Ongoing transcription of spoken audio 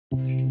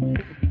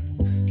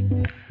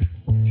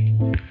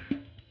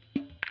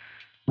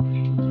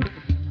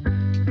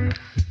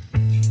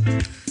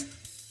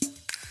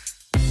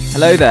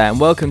Hello there and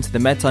welcome to the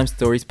Medtime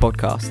Stories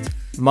podcast.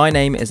 My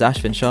name is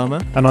Ashvin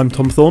Sharma. And I'm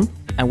Tom Thorne.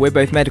 And we're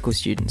both medical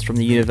students from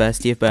the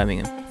University of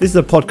Birmingham. This is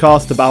a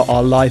podcast about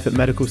our life at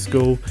medical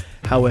school,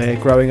 how we're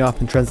growing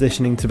up and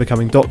transitioning to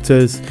becoming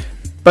doctors,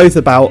 both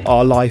about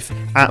our life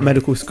at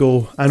medical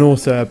school and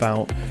also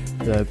about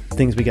the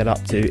things we get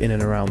up to in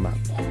and around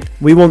that.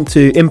 We want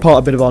to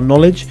impart a bit of our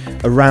knowledge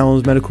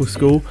around medical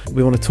school.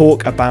 We want to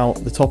talk about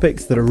the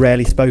topics that are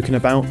rarely spoken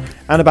about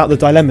and about the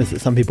dilemmas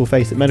that some people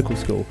face at medical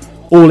school,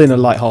 all in a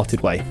light-hearted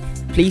way.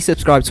 Please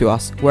subscribe to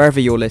us wherever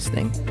you're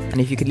listening,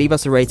 and if you could leave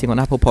us a rating on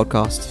Apple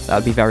Podcasts, that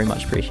would be very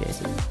much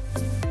appreciated.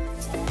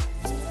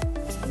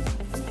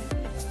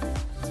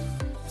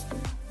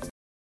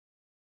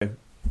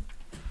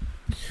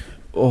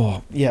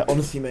 Oh, yeah,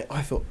 honestly, mate,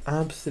 I feel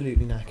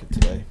absolutely knackered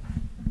today.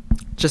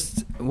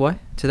 Just, what?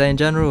 Today in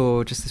general,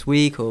 or just this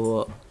week, or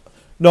what?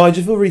 No, I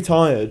just feel really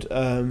tired.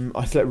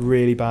 I slept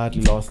really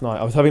badly last night.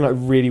 I was having like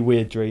really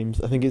weird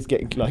dreams. I think it's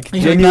getting like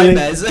genuinely.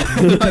 Nightmares.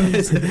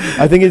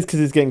 I think it's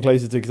because it's getting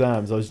closer to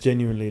exams. I was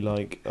genuinely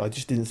like, I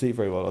just didn't sleep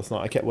very well last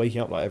night. I kept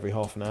waking up like every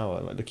half an hour,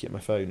 like looking at my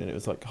phone, and it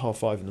was like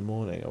 5:30 in the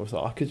morning. I was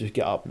like, I could just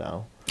get up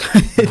now.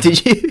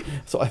 Did you?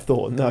 So I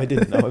thought, no, I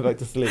didn't. I went back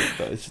to sleep.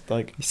 But it's just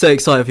like You're so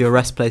excited for your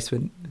rest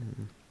placement.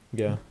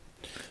 Yeah,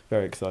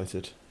 very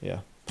excited. Yeah,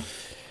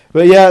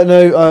 but yeah,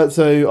 no.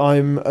 So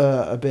I'm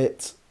a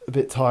bit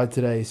tired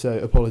today, so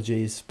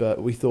apologies,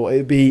 but we thought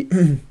it'd be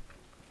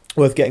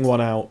worth getting one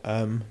out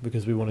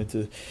because we wanted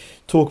to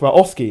talk about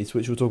OSCEs,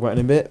 which we'll talk about in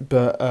a bit.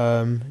 But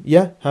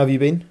yeah, how have you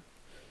been?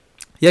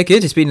 Yeah,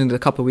 good. It's been a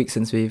couple of weeks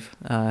since we've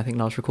I think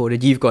last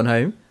recorded. You've gone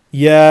home.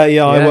 Yeah,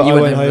 you I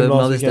went home for last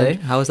Mother's weekend.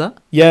 Day. How was that?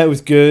 Yeah, it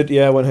was good.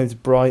 Yeah, I went home to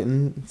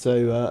Brighton,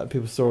 so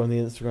people saw on the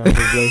Instagram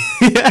probably.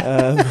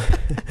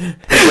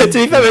 To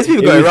be fair, most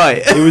people got it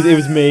right. It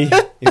was me.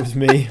 It was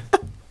me.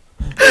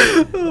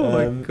 Oh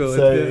my god.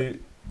 So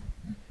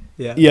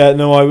yeah. Yeah,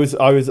 no, I was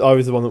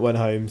the one that went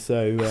home.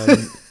 So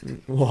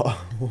what?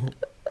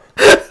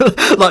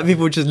 Like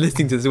people just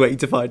listening to this waiting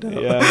to find out.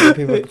 Yeah,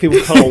 people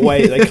can't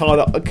wait. They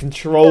can't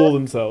control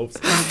themselves.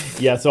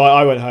 Yeah, so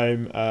I went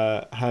home,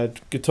 had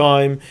a good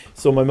time.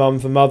 Saw my mum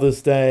for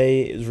Mother's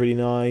Day. It was really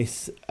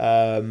nice.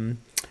 And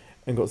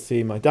got to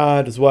see my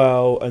dad as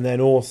well. And then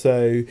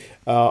also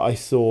I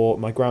saw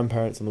my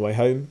grandparents on the way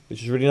home,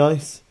 which was really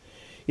nice.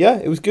 Yeah,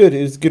 it was good.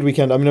 It was a good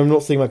weekend. I mean, I'm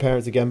not seeing my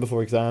parents again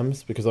before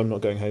exams because I'm not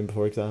going home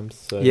before exams.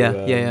 So,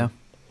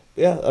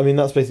 Yeah, I mean,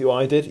 that's basically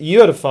what I did. You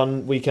had a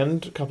fun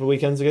weekend a couple of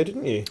weekends ago,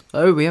 didn't you?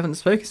 Oh, we haven't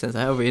spoken since,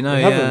 have we? No,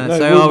 We yeah. haven't, no.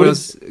 So I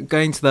was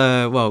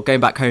going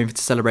back home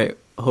to celebrate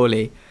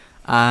Holi,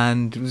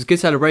 and it was a good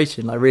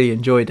celebration. I really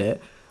enjoyed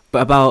it.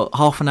 But about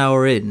half an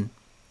hour in,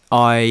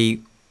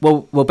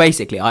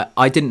 basically,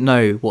 I didn't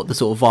know what the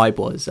sort of vibe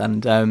was,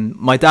 and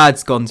my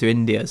dad's gone to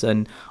India,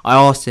 and I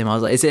asked him, I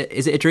was like, is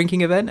it a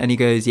drinking event? And he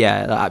goes,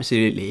 yeah,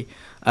 absolutely.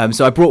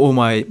 So I brought all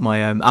my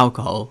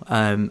alcohol,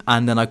 and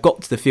then I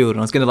got to the field, and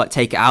I was going to like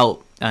take it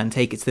out and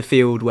take it to the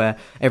field where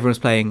everyone's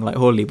playing like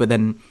Holi, but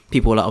then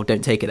people were like, oh,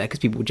 don't take it there, because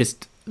people would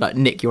just like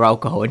nick your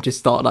alcohol and just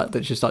start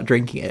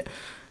drinking it.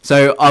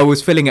 So I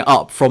was filling it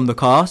up from the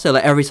car, so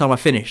like every time I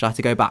finished, I had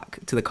to go back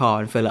to the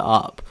car and fill it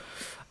up.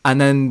 And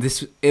then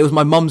it was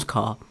my mum's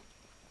car,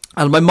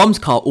 and my mum's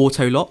car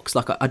auto locks.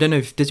 Like I don't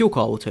know does your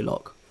car auto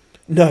lock?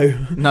 No.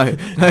 My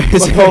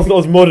car's not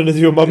as modern as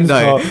your mum's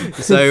car.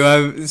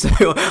 So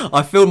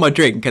I filled my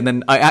drink, and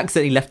then I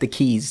accidentally left the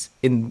keys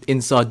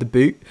inside the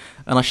boot,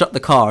 and I shut the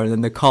car, and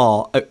then the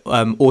car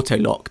auto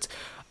locked.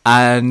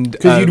 And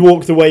because you'd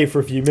walked away for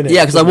a few minutes.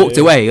 Yeah, because I walked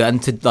away, and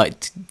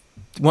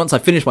once I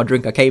finished my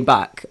drink, I came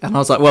back, and I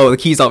was like, well, the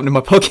keys aren't in my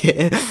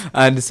pocket,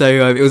 and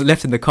so it was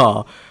left in the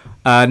car,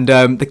 and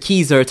the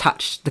keys are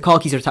attached. The car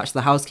keys are attached to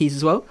the house keys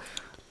as well.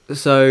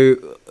 So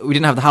we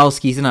didn't have the house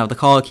keys, didn't have the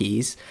car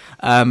keys.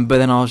 But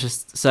then I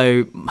was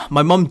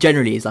my mum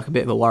generally is like a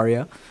bit of a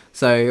worrier.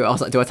 So I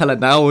was like, do I tell her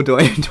now, or do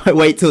I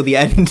wait till the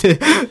end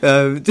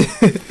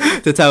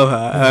to tell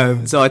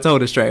her? So I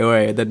told her straight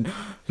away, and then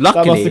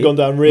luckily that must have gone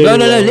down really No,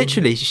 well.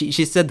 literally,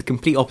 she said the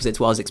complete opposite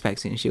to what I was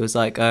expecting. She was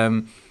like,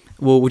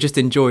 we'll just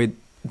enjoy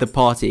the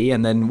party,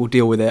 and then we'll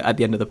deal with it at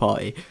the end of the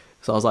party.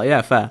 So I was like,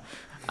 yeah, fair.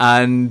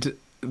 And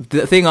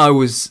the thing I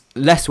was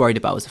less worried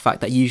about was the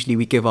fact that usually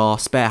we give our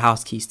spare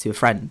house keys to a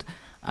friend.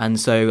 And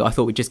so I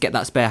thought we'd just get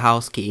that spare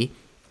house key,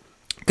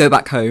 go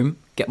back home,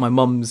 get my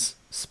mum's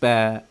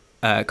spare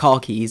car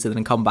keys, and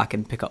then come back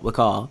and pick up the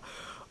car.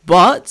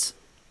 But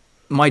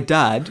my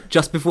dad,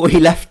 just before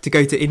he left to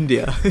go to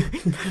India,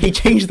 he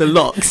changed the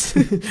locks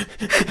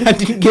and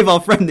didn't give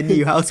our friend the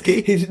new house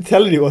key. He didn't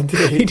tell anyone,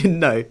 did he? He didn't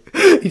know.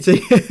 So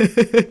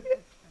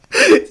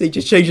he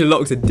just changed the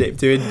locks and dipped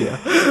to India.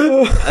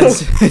 And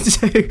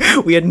so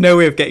we had no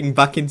way of getting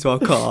back into our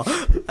car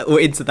or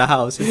into the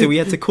house. And so we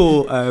had to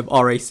call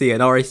RAC,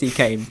 and RAC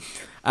came.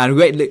 And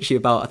we waited literally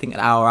about, I think, an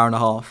hour and a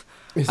half.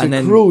 It's a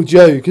cruel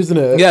joke, isn't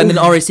it? Yeah, and then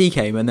RAC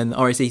came, and then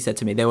RAC said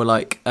to me, they were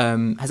like,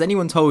 has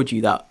anyone told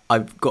you that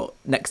I've got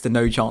next to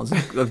no chance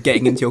of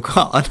getting into your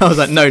car? And I was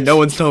like, no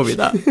one's told me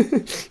that.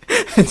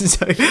 And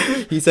so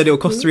he said it'll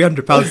cost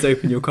 £300 to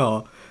open your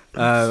car.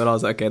 And I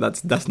was like, okay,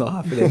 that's not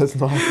happening. That's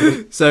not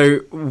happening.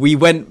 So we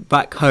went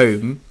back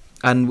home,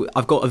 and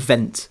I've got a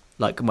vent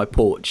like on my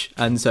porch,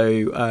 and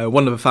so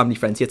one of the family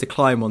friends, he had to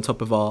climb on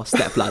top of our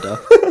stepladder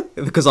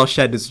because our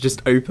shed is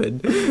just open.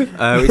 We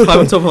climb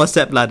on top of our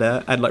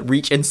stepladder and like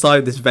reach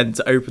inside this vent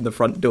to open the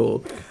front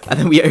door, and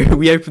then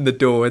we opened the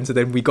door, and so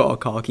then we got our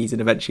car keys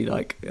and eventually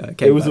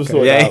came It was back all home.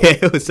 sorted out. Yeah,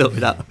 it was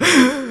sorted out.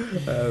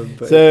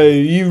 But So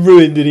you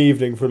ruined an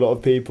evening for a lot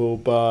of people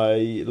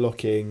by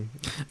locking.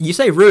 you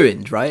say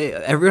ruined, right?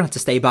 Everyone had to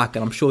stay back,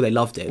 and I'm sure they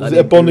loved it. Was Like, it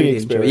a they bonding really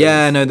enjoyed it. experience?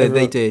 Yeah, no, they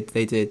Everyone- did.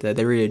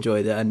 They really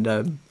enjoyed it,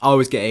 and I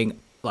was getting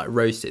like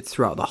roasted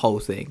throughout the whole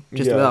thing.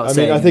 Just Yeah, without I mean,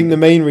 saying. I think the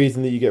main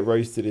reason that you get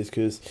roasted is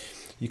because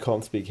you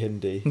can't speak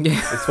Hindi Yeah.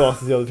 as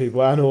fast as the other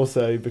people, and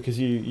also because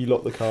you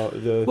lock the car.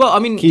 Well, I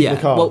mean, keys in yeah.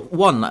 the car. Well,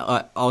 one,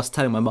 I was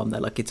telling my mum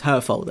that like it's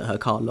her fault that her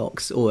car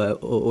locks or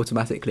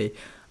automatically.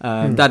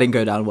 That didn't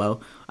go down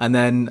well, and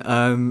then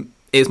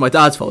it was my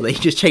dad's fault that he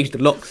just changed the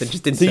locks and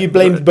just didn't. So you set-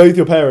 blamed both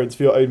your parents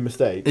for your own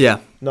mistake. Yeah,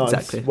 Nice.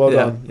 exactly. Well Yeah,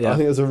 done. yeah. I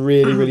think that's a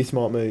really, really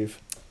smart move.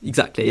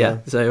 exactly. Yeah. Yeah.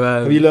 So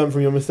Have you learned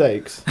from your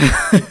mistakes?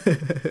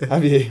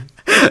 Have you?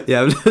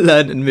 yeah, I've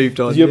learned and moved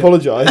on. Did you yeah.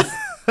 apologise?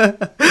 Did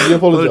you Apologise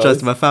apologise?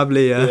 to my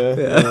family.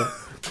 Yeah.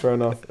 Fair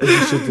enough. As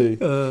you should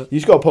do. You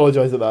just got to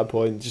apologise at that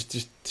point.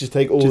 Just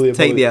take all Just the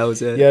take the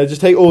apologies. L's. Yeah, just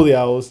take all the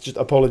L's. Just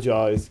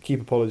apologise.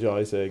 Keep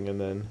apologising, and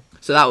then.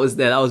 So that was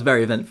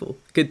very eventful.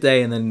 Good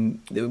day, and then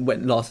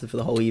it lasted for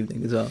the whole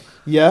evening as well.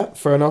 Yeah,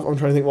 fair enough. I'm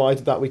trying to think what I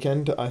did that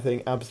weekend. I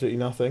think absolutely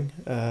nothing.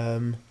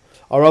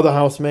 Our other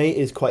housemate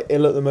is quite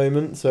ill at the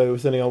moment, so we're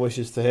sending our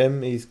wishes to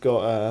him. He's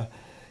got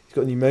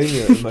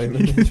pneumonia at the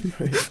moment.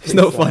 It's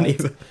not funny.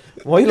 But...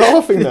 Why are you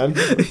laughing then?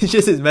 It's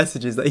just his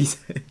messages that he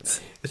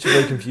sends. It's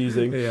very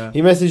confusing. Yeah.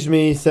 He messaged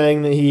me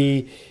saying that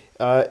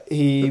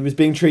he was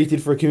being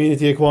treated for a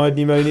community-acquired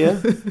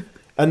pneumonia,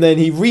 and then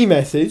he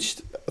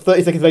re-messaged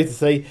 30 seconds later to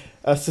say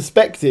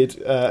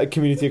suspected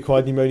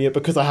community-acquired pneumonia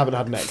because I haven't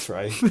had an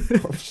X-ray.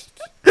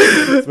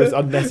 It's the most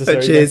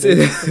unnecessary. Cheers.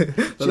 message. Like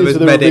the Cheers most for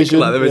the medic, revision,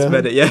 like the most yeah.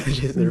 medic. Yeah,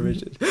 cheers for the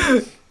revision.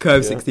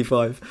 Curve Yeah.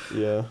 65.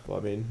 Yeah, well,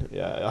 I mean,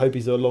 yeah. I hope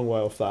he's a long way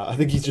off that. I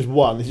think he's just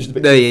one. He's just a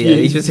bit. No, yeah,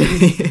 he's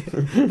confused.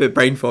 just a bit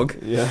brain fog.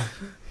 Yeah,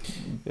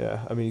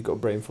 yeah. I mean, you've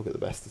got brain fog at the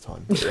best of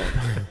time. But yeah.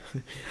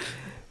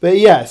 But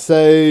yeah,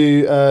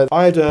 so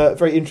I had a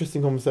very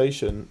interesting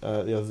conversation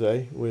the other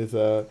day with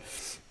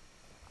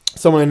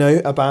someone I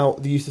know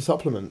about the use of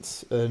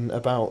supplements and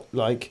about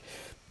like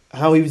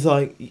how he was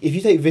like, if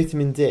you take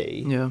vitamin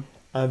D Yeah.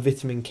 and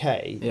vitamin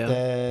K, Yeah.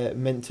 they're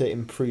meant to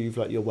improve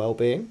like your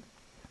well-being,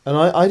 and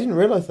I didn't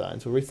realise that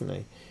until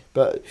recently.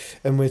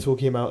 And we're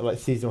talking about like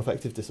seasonal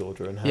affective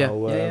disorder and how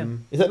Yeah.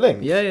 is that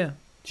linked? Yeah, yeah.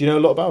 Do you know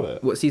a lot about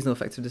it? What, seasonal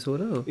affective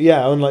disorder? Or?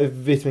 Yeah, on like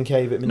vitamin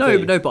K, vitamin No,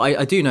 D. no, but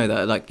I do know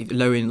that like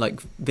low in like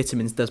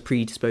vitamins does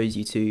predispose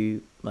you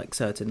to like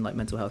certain like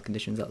mental health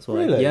conditions. That's why.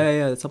 Really?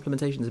 Yeah.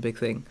 Supplementation is a big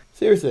thing.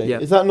 Seriously, Yeah.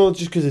 is that not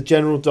just because of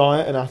general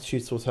diet and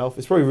attitude towards health?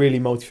 It's probably really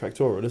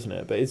multifactorial, isn't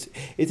it? But it's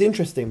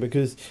interesting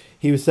because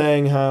he was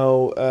saying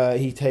how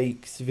he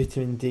takes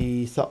vitamin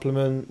D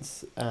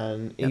supplements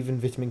and Yep. even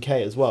vitamin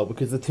K as well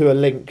because the two are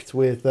linked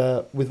with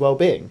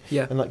well-being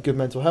Yeah. and like good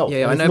mental health.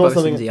 Yeah, And I it's know not about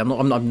something- vitamin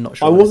D. I'm not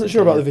sure. I about wasn't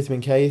sure vitamin about the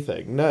vitamin K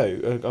thing.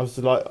 No, I was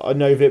like, I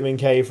know vitamin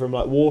K from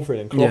like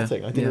warfarin and Yeah,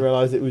 clotting. I didn't yeah.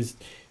 realise it was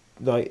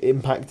like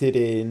impacted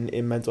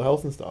in mental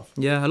health and stuff.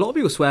 Yeah, a lot of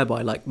people swear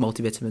by like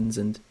multivitamins,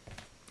 and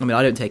I mean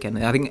I don't take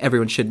any. I think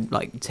everyone should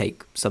like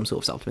take some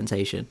sort of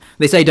supplementation.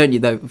 They say don't you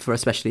though for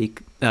especially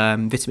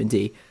vitamin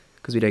D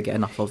because we don't get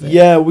enough of it.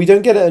 Yeah, we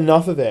don't get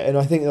enough of it, and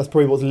I think that's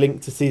probably what's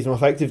linked to seasonal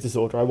affective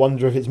disorder. I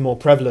wonder if it's more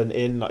prevalent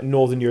in like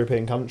northern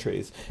European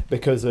countries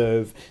because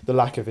of the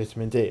lack of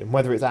vitamin D, and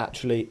whether it's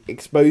actually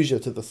exposure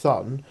to the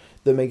sun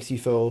that makes you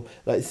feel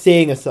like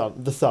seeing the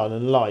sun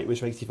and light,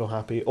 which makes you feel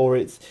happy, or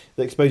it's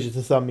the exposure to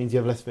the sun means you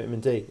have less vitamin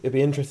D. It'd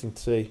be interesting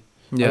to see.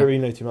 I don't really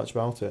know too much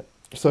about it.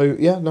 So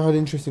yeah, no, I had an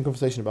interesting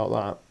conversation about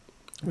that.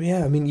 But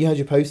yeah, I mean, you had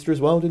your poster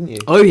as well, didn't you?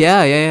 Oh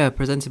yeah.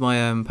 Presented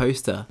my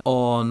poster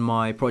on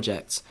my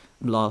project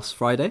last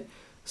Friday,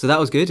 so that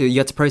was good. You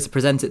had to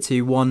present it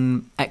to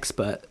one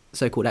expert,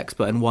 so-called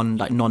expert, and one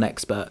like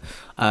non-expert,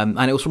 and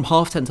it was from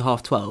 10:30 to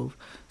 12:30.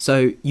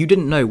 So you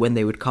didn't know when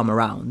they would come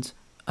around.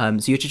 So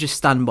you had to just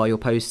stand by your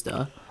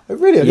poster. Oh,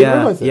 really? I didn't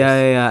realise this.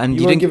 Yeah. And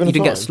You you weren't didn't given a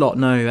get a time? slot,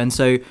 no.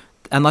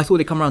 And I thought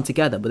they come around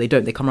together, but they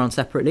don't. They come around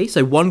separately.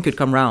 So one could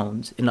come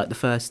round in like the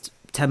first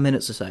 10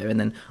 minutes or so, and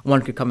then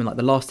one could come in like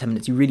the last 10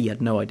 minutes. You really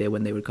had no idea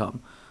when they would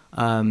come.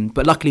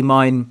 But luckily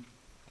mine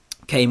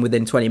came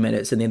within 20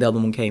 minutes, and the other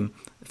one came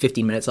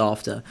 15 minutes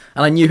after.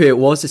 And I knew who it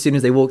was as soon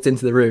as they walked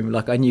into the room.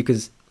 Like I knew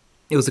because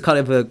it was a kind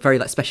of a very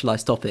like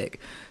specialised topic.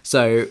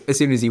 So as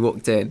soon as he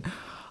walked in,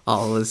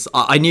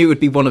 I knew it would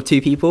be one of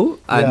two people,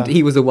 and Yeah.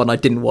 he was the one I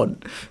didn't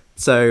want.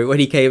 So when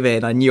he came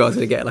in, I knew I was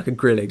going to get like a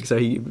grilling. So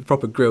he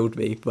proper grilled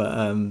me. But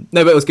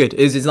no, but it was good.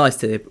 It was nice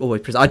to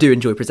always present. I do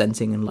enjoy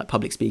presenting and like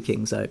public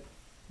speaking. So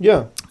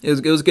Yeah. it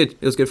was good.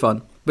 It was good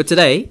fun. But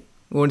today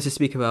we wanted to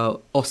speak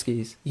about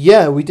Oskies.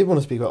 Yeah, we did want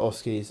to speak about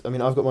Oskies. I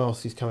mean, I've got my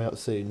Oskies coming out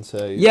soon,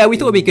 so Yeah, we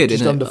thought it'd be good.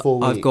 Just isn't under it? 4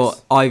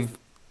 weeks. I've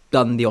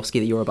done the OSCE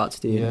that you're about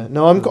to do. Yeah,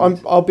 no,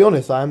 I'll be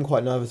honest. I am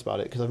quite nervous about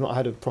it because I've not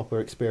had a proper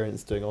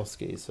experience doing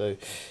OSCE. So,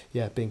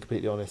 yeah, being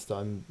completely honest,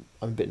 I'm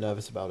a bit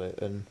nervous about it,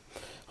 and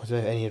I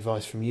don't know, any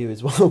advice from you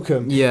is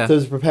welcome. Yeah. So I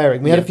was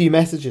preparing. We had a few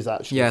messages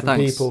actually from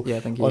thanks. people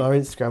Thank you. on our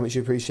Instagram, which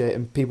you appreciate,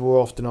 and people were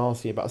often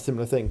asking about a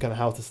similar thing, kind of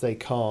how to stay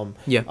calm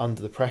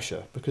under the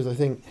pressure. Because I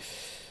think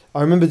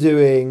I remember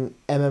doing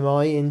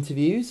MMI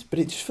interviews, but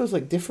it just feels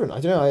like different.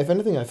 I don't know. If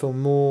anything, I feel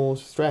more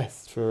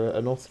stressed for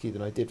an OSCE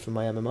than I did for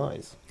my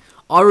MMIs.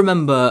 I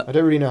remember... I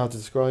don't really know how to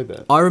describe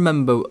it. I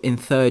remember in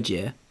third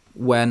year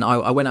when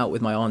I went out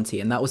with my auntie,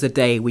 and that was the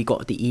day we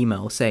got the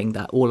email saying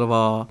that all of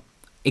our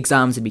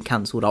exams had been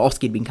cancelled, our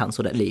OSCE had been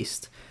cancelled at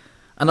least.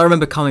 And I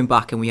remember coming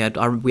back, and we had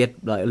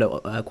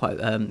like quite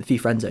a few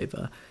friends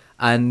over,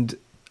 and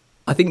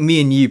I think me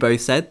and you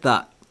both said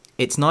that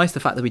it's nice the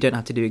fact that we don't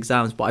have to do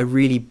exams, but I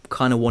really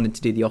kind of wanted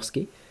to do the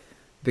OSCE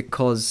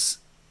because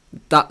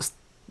that's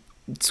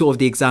sort of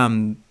the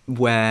exam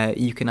where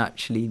you can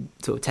actually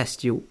sort of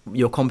test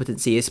your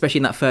competency, especially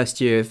in that first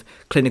year of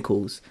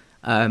clinicals.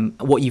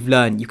 What you've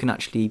learned, you can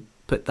actually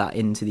put that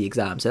into the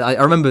exam. So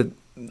I remember,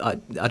 I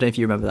don't know if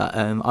you remember that,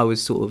 I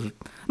was sort of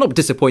not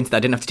disappointed that I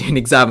didn't have to do an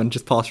exam and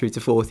just pass through to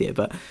fourth year,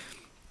 but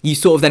you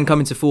sort of then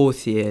come into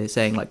fourth year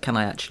saying, like, can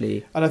I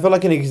actually... And I feel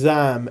like an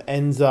exam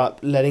ends up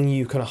letting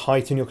you kind of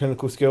heighten your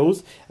clinical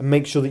skills and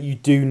make sure that you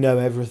do know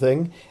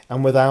everything,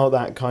 and without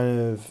that kind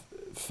of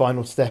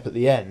final step at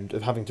the end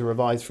of having to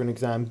revise for an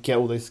exam, get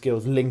all those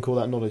skills, link all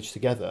that knowledge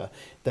together,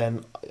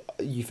 then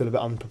you feel a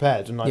bit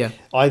unprepared. And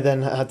I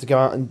then had to go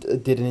out and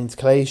did an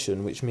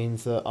intercalation, which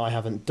means that I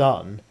haven't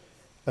done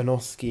an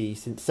OSCE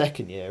since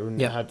second year, and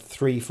had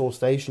 3-4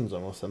 stations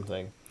on or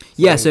something.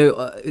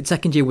 So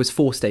second year was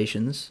 4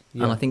 stations,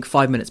 and I think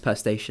 5 minutes per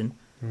station.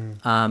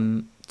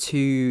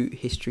 2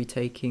 history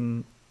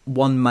taking,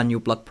 1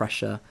 manual blood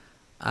pressure,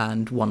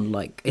 and 1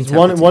 like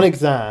one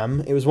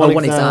exam. It was one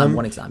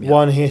exam, yeah.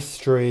 1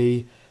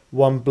 history,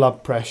 1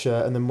 blood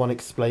pressure, and then 1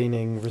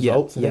 explaining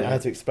results. I think I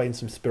had to explain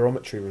some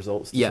spirometry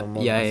results to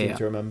someone. I seem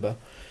to remember.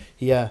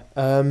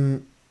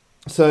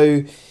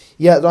 So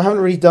I haven't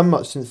really done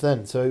much since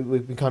then. So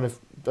I've been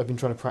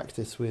trying to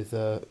practice with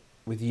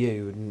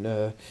you,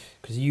 and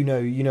because you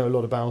know a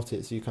lot about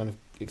it, so you're kind of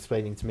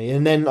explaining to me,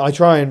 and then I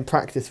try and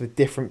practice with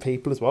different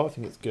people as well. I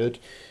think it's good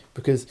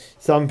because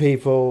some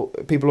people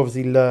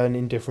obviously learn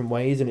in different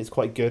ways, and it's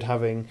quite good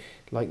having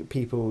like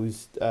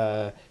people's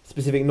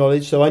specific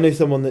knowledge. So I know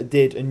someone that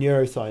did a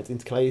neuroscience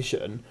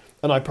intercalation,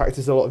 and I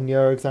practiced a lot of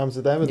neuro exams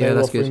with them, and they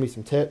were offering me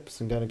some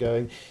tips and kind of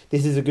going,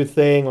 this is a good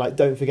thing, like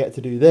don't forget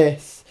to do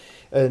this.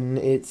 And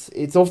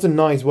it's often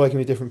nice working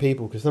with different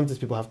people because sometimes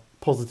people have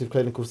positive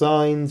clinical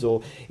signs,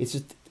 or it's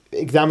just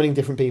examining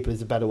different people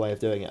is a better way of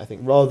doing it, I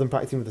think, rather than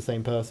practicing with the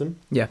same person.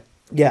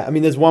 I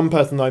mean, there's one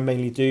person that I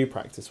mainly do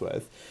practice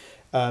with,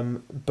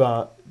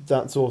 but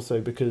that's also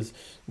because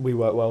we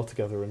work well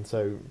together and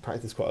so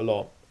practice quite a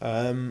lot.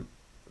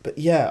 But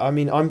I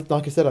mean, I'm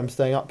like I said, I'm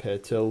staying up here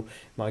till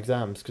my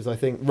exams because I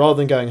think rather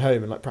than going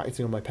home and like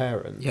practicing on my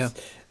parents,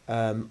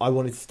 I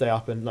wanted to stay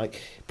up and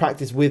like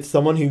practice with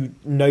someone who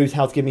knows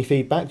how to give me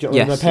feedback. Do you know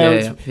what I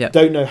mean? My parents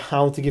don't know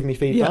how to give me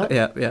feedback.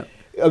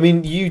 I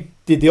mean, you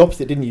did the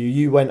opposite, didn't you?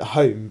 You went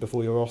home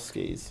before your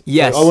OSCEs.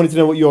 Yes. So I wanted to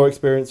know what your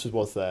experience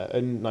was there,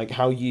 and like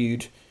how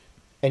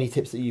any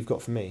tips that you've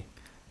got for me.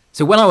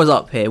 So when I was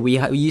up here, we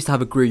used to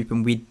have a group,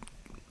 and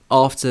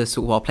after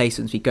sort of our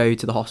placements, we'd go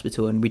to the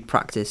hospital and we'd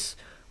practice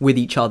with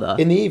each other.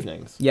 In the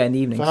evenings? Yeah, in the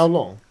evenings. For how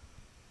long?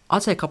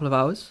 I'd say a couple of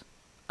hours.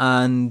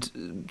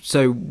 And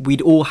so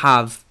we'd all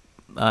have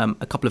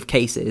a couple of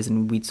cases,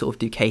 and we'd sort of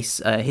do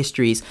case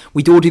histories.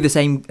 We'd all do the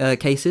same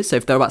cases. So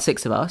if there were about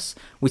 6 of us,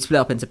 we'd split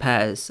up into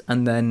pairs,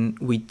 and then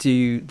we'd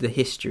do the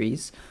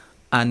histories,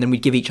 and then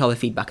we'd give each other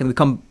feedback, and we'd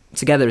come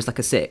together as like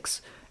a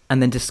 6, and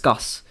then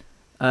discuss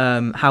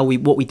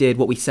what we did,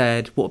 what we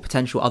said, what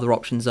potential other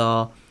options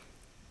are.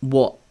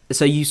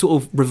 So you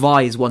sort of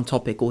revise one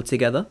topic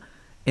altogether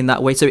in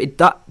that way. So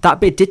that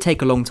bit did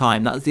take a long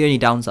time. That's the only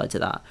downside to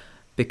that,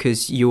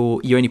 because you're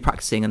only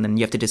practicing, and then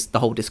you have to the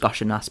whole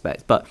discussion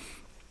aspect, but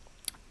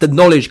the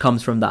knowledge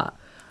comes from that.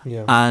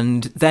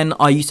 And then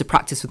I used to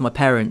practice with my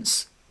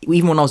parents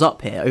even when I was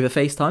up here over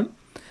FaceTime,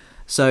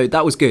 so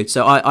that was good.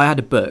 So I had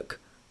a book,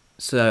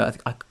 so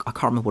I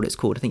can't remember what it's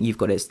called. I think you've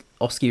got it. It's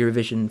OSCE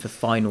revision for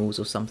finals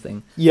or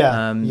something.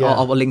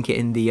 I'll link it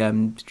in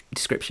the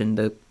description,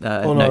 the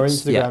on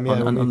notes. Our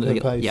Instagram.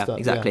 On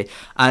exactly.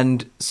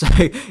 And so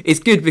it's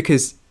good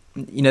because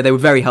they were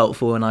very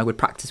helpful, and I would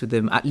practice with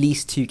them at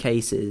least 2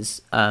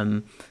 cases.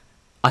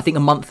 I think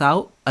a month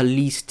out, at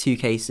least 2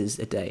 cases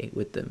a day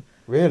with them.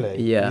 Really?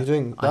 Yeah.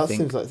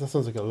 That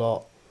sounds like a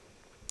lot.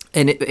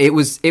 And it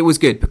was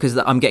good because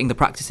I'm getting the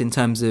practice in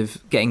terms of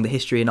getting the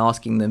history and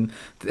asking them.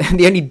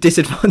 The only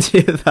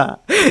disadvantage of that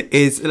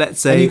is,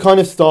 let's say... And you kind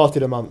of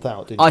started a month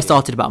out, didn't you? I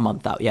started about a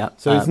month out, yeah.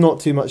 So it's not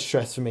too much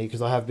stress for me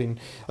because I have been...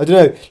 I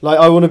don't know, like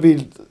I want to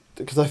be...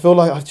 Because I feel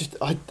like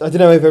I don't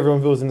know if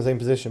everyone feels in the same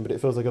position, but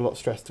it feels like a lot of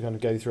stress to kind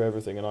of go through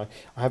everything. And I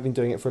have been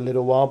doing it for a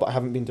little while, but I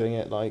haven't been doing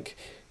it like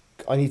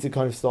I need to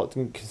kind of start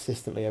doing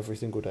consistently every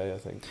single day, I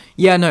think.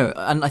 Yeah, no,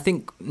 and I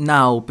think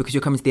now, because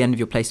you're coming to the end of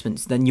your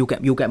placements, then you'll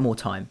get more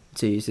time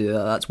to.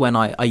 So that's when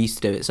I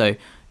used to do it. So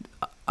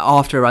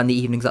after around the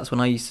evenings, that's when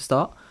I used to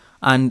start,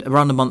 and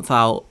around a month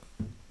out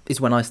is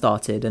when I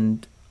started.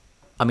 And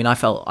I mean, I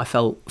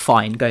felt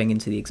fine going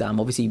into the exam.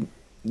 Obviously,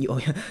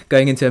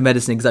 going into a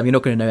medicine exam, you're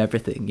not going to know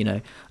everything, you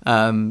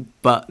know.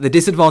 But the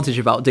disadvantage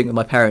about doing it with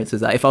my parents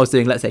is that if I was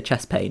doing, let's say,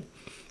 chest pain,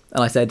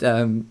 and I said,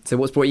 so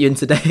what's brought you in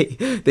today?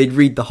 They'd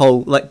read the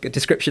whole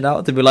description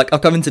out. They'd be like,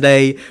 I've come in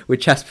today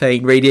with chest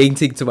pain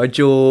radiating to my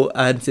jaw,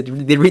 and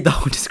they'd read the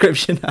whole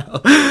description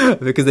out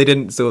because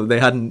they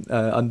hadn't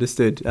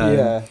understood.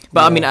 But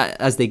I mean,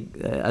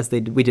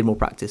 we did more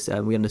practice,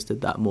 we understood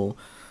that more.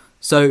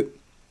 So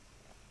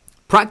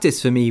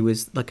practice for me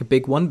was like a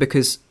big one,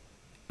 because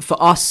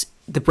for us,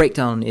 the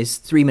breakdown is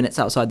 3 minutes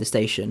outside the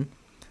station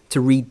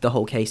to read the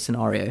whole case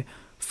scenario,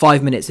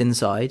 5 minutes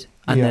inside,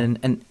 and then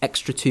an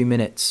extra 2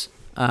 minutes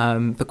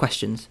for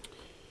questions.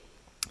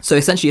 So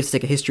essentially you have to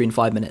take a history in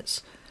 5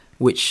 minutes,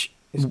 which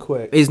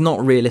is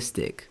not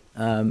realistic.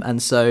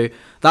 And so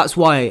that's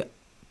why,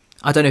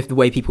 I don't know if the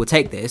way people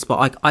take this,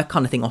 but I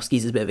kind of think OSCE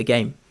is a bit of a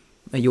game.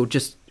 You're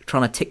just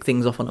trying to tick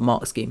things off on a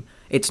mark scheme.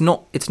 It's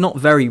not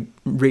very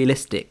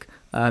realistic.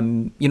 You're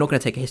not going to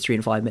take a history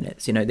in 5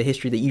 minutes. You know, the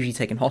history that you usually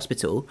take in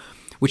hospital,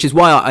 which is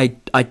why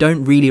I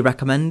don't really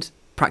recommend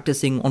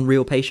practicing on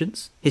real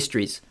patients'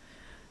 histories,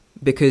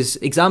 because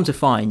exams are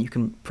fine. You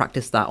can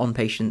practice that on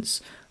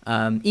patients.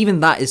 Even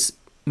that is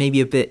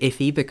maybe a bit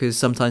iffy, because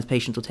sometimes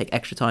patients will take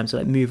extra time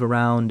to move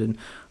around. And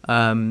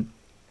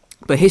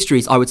but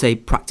histories, I would say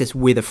practice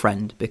with a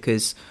friend,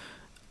 because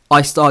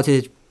I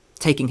started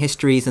taking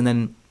histories and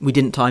then we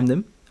didn't time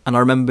them. And I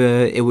remember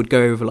it would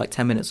go over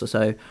 10 minutes or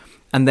so.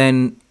 And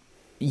then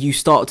you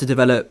start to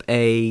develop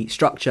a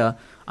structure.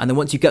 And then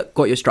once you got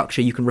your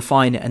structure, you can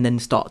refine it and then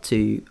start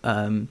to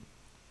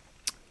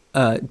do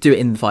it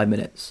in 5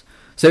 minutes.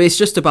 So it's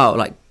just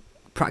about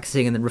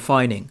practicing and then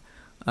refining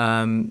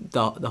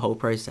the whole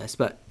process.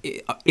 But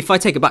if I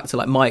take it back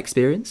to my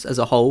experience as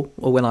a whole,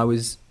 or when I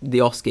was the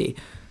OSCE,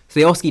 so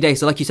the OSCE day,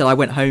 so like you said, I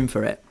went home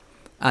for it.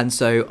 And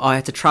so I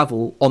had to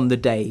travel on the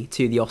day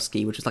to the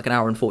OSCE, which was an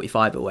hour and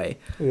 45 away.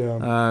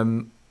 Yeah.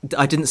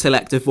 I didn't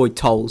select avoid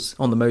tolls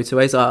on the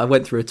motorway, so I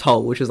went through a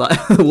toll, which was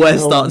the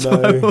worst start to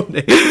my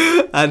morning.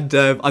 And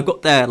I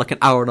got there an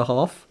hour and a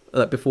half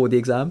before the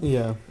exam,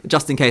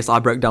 just in case I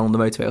broke down on the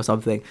motorway or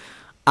something.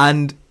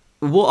 And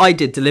what I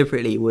did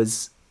deliberately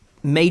was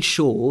made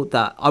sure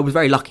that I was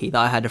very lucky that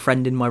I had a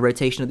friend in my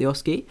rotation at the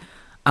OSCE,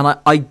 and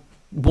I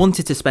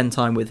wanted to spend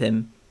time with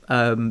him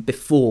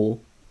before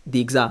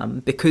the exam,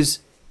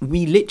 because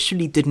we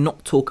literally did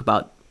not talk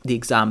about the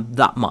exam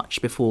that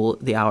much before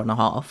the hour and a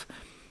half.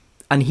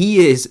 And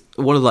he is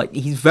one of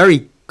he's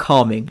very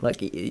calming,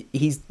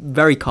 he's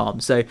very calm.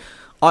 So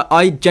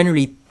I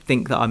generally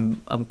think that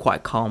I'm quite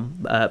a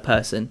calm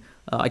person.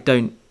 I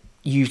don't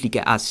usually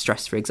get as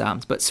stressed for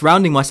exams, but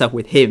surrounding myself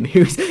with him,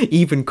 who's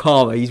even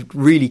calmer, he's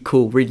really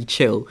cool, really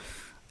chill,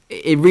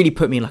 it really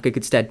put me in a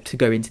good stead to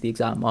go into the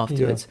exam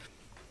afterwards.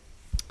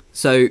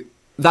 So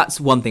that's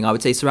one thing I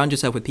would say. Surround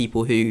yourself with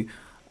people who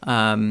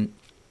are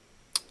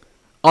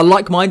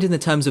like-minded in the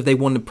terms of they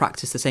want to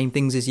practice the same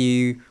things as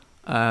you.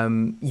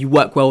 You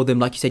work well with them,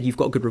 like you said, you've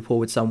got a good rapport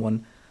with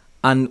someone,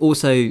 and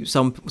also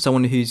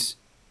someone who's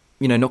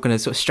not going to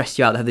sort of stress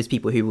you out. There's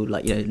people who will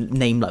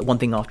name one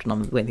thing after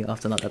another, one thing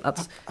after another.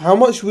 That's how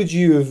much would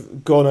you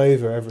have gone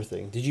over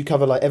everything? Did you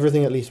cover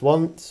everything at least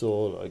once,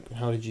 or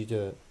how did you do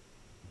it?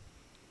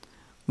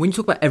 When you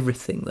talk about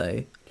everything,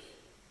 though,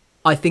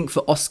 I think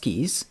for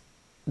OSCEs,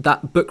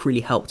 that book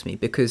really helped me,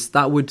 because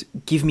that would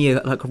give me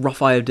a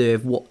rough idea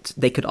of what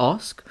they could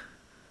ask.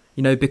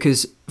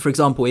 Because for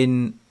example,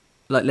 in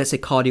let's say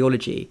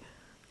cardiology,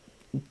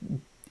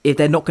 if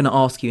they're not going to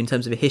ask you in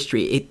terms of a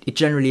history, it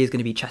generally is going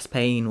to be chest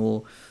pain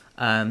or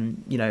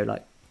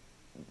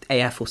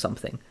AF or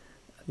something.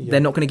 They're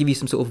not going to give you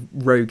some sort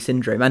of rogue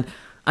syndrome.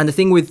 And the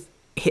thing with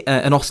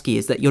an OSCE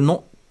is that you're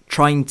not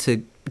trying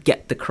to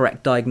get the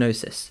correct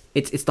diagnosis.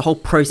 It's the whole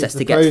process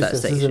to get to that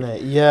stage, isn't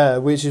it? Yeah,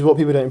 which is what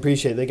people don't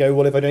appreciate. They go,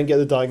 well, if I don't get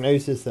the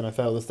diagnosis, then I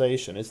fail the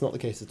station. It's not the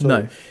case at all.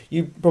 No.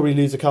 You probably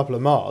lose a couple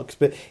of marks,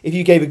 but if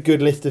you gave a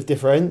good list of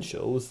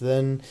differentials,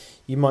 then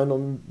you might not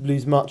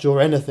lose much or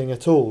anything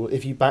at all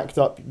if you backed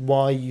up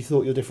why you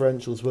thought your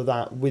differentials were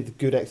that with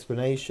good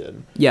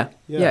explanation. Yeah,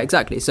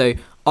 exactly. So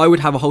I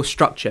would have a whole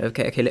structure.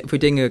 Okay, if we're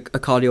doing a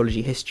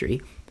cardiology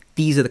history,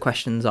 these are the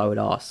questions I would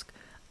ask.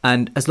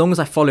 And as long as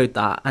I followed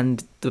that,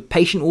 and the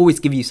patient will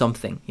always give you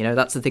something,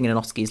 that's the thing in an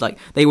OSCE, is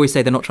they always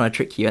say they're not trying to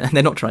trick you, and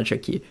they're not trying to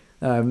trick you.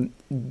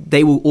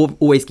 They will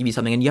always give you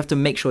something, and you have to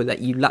make sure that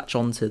you latch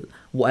on to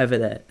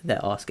whatever they're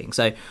asking.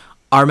 So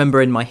I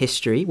remember in my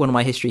history, one of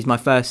my histories, my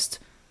first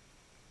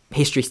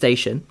history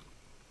station,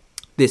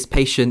 this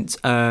patient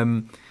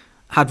had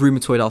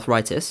rheumatoid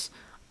arthritis,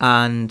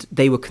 and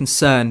they were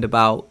concerned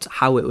about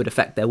how it would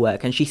affect their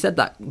work. And she said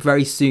that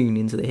very soon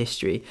into the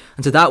history.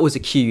 And so that was a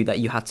cue that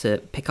you had to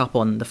pick up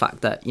on, the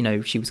fact that,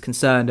 she was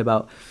concerned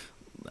about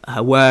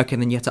her work,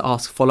 and then you had to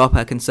follow up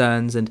her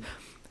concerns. And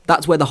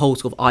that's where the whole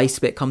sort of ice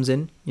bit comes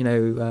in, you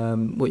know,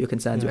 what your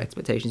concerns, your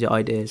expectations, your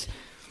ideas.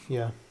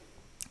 Yeah.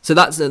 So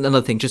that's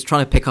another thing, just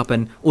trying to pick up,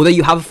 and although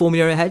you have a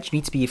formula in your head, you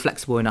need to be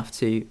flexible enough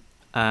to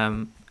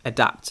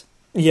adapt.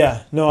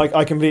 Yeah, no,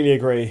 I completely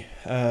agree.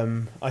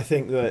 I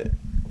think that,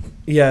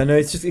 yeah, no,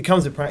 it's just, it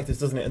comes with practice,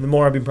 doesn't it? And the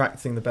more I've been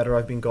practicing, the better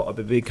I've been got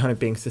at kind of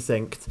being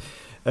succinct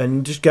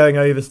and just going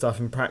over stuff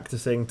and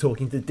practicing,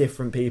 talking to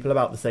different people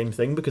about the same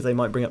thing, because they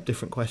might bring up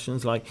different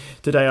questions. Like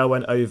today I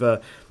went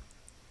over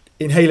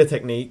inhaler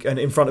technique, and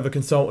in front of a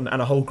consultant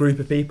and a whole group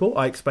of people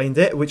I explained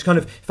it, which kind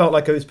of felt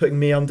like it was putting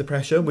me under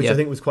pressure, which I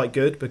think was quite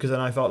good, because then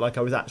I felt like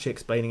I was actually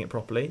explaining it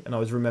properly and I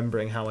was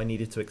remembering how I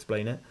needed to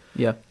explain it,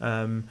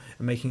 and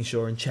making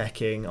sure and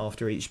checking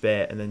after each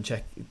bit, and then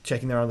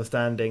checking their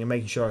understanding and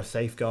making sure I was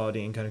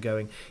safeguarding and kind of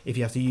going, if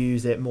you have to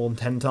use it more than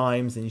 10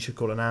 times then you should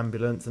call an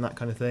ambulance and that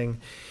kind of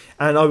thing.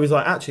 And I was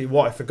like, actually,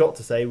 what I forgot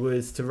to say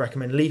was to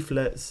recommend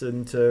leaflets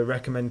and to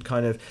recommend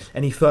kind of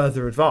any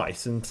further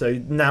advice. And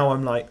so now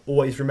I'm like,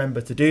 always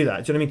remember to do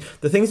that. Do you know what I mean?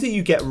 The things that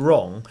you get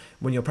wrong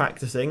when you're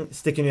practicing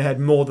stick in your head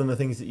more than the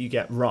things that you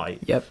get right.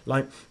 Yep.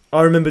 Like,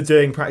 I remember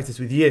doing practice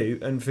with you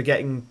and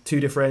forgetting 2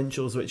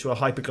 differentials, which were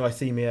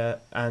hyperglycemia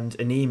and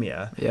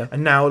anemia. Yeah.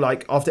 And now,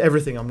 like, after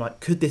everything, I'm like,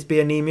 could this be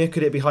anemia?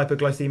 Could it be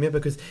hyperglycemia?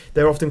 Because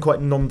they're often quite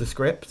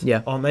nondescript,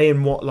 aren't they?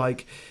 And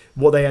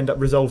what they end up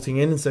resulting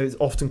in, and so it's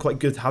often quite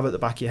good to have at the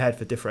back of your head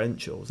for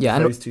differentials. Yeah,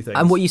 those 2 things.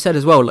 And what you said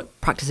as well,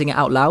 like practicing it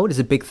out loud is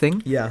a big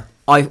thing. Yeah,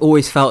 I've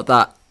always felt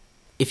that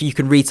if you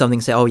can read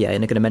something, say, oh yeah, you're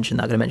going to mention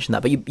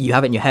that, but you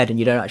have it in your head and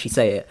you don't actually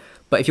say it.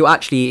 But if you're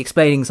actually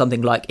explaining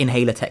something like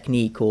inhaler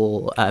technique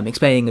or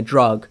explaining a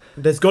drug,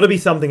 there's got to be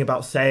something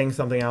about saying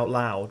something out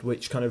loud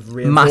which kind of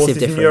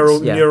reinforces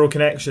neural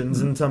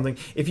connections and something.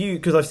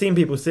 Because I've seen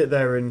people sit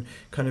there and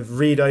kind of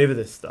read over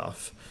this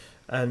stuff,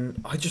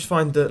 and I just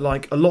find that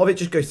like a lot of it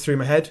just goes through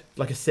my head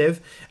like a sieve.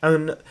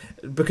 And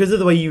because of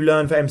the way you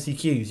learn for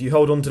MCQs, you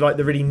hold on to like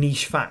the really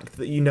niche fact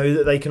that you know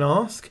that they can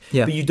ask,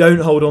 but you don't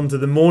hold on to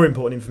the more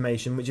important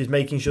information, which is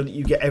making sure that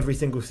you get every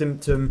single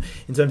symptom,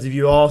 in terms of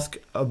you ask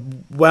a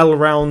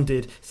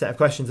well-rounded set of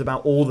questions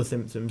about all the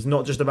symptoms,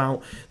 not just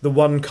about the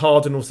one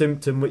cardinal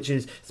symptom which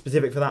is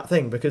specific for that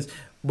thing. Because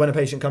when a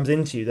patient comes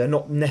into you, they're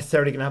not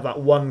necessarily going to have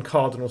that one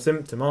cardinal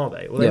symptom, are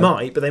they? Well, they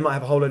might, but they might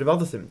have a whole load of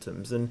other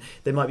symptoms, and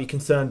they might be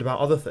concerned about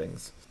other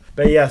things.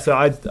 But yeah, so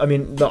I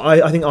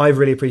think I've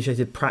really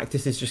appreciated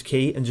practice is just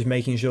key, and just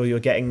making sure you're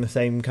getting the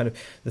same kind of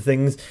the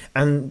things.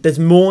 And there's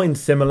more in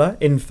similar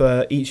in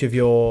for each of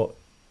your.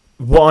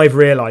 What I've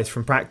realised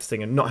from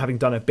practicing and not having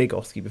done a big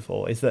OSCE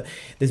before is that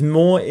there's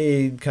more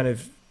in kind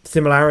of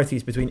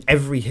similarities between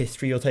every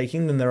history you're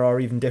taking than there are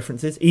even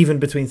differences, even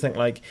between something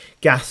like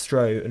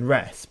gastro and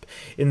resp,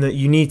 in that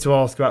you need to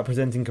ask about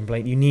presenting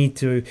complaint, you need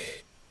to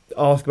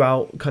ask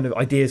about kind of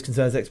ideas,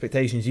 concerns,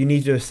 expectations, you need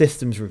to do a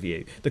systems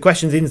review. The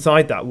questions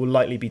inside that will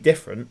likely be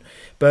different,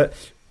 but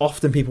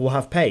often people will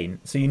have pain,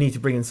 so you need to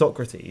bring in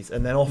Socrates.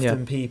 And then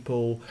often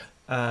people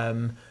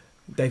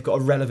they've got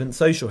a relevant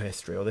social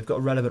history, or they've got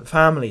a relevant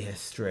family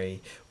history,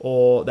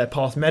 or their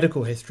past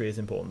medical history is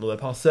important, or their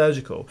past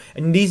surgical.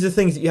 And these are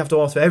things that you have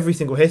to ask for every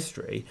single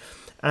history.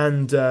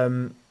 And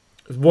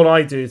what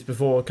I do is,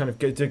 before kind of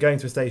going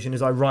to a station,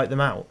 is I write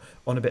them out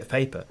on a bit of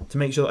paper to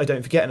make sure that I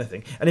don't forget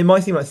anything. And it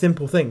might seem like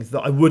simple things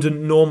that I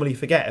wouldn't normally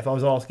forget if I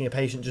was asking a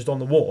patient just on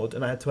the ward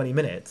and I had 20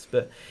 minutes,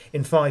 but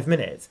in 5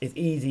 minutes it's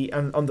easy,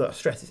 and under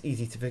stress it's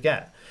easy to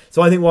forget.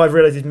 So I think what I've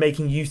realised is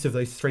making use of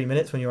those 3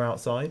 minutes when you're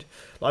outside.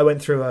 I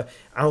went through a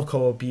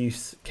alcohol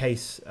abuse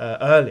case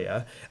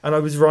earlier, and I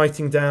was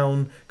writing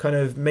down, kind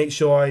of make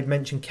sure I'd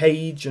mention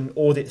CAGE and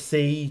Audit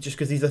C, just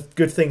because these are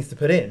good things to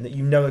put in, that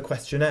you know a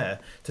questionnaire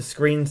to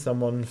screen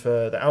someone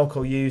for the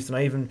alcohol use. And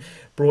I even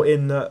brought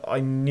in that I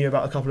knew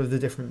about a couple of the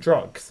different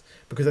drugs,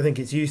 because I think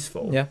it's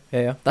useful.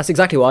 Yeah. That's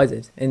exactly what I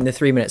did in the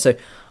 3 minutes. So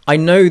I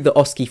know the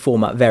OSCE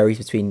format varies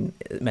between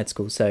med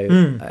schools. So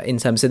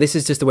so this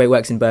is just the way it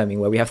works in Birmingham,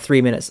 where we have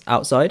 3 minutes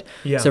outside.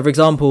 Yeah. So for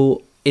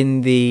example,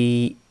 in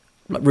the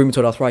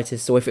rheumatoid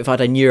arthritis, or if I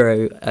had a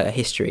neuro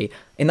history,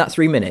 in that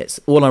 3 minutes,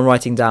 all I'm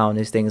writing down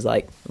is things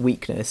like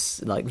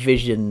weakness, like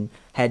vision,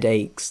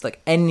 headaches,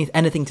 like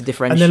anything to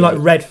differentiate. And then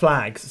like red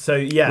flags. So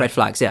red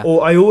flags.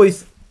 Or I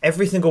always,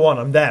 every single one,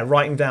 I'm there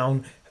writing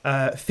down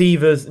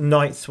fevers,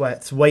 night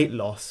sweats, weight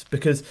loss,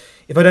 because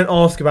if I don't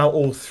ask about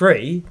all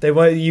 3, they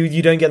won't.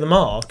 You don't get the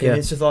mark. And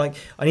it's just like,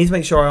 I need to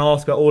make sure I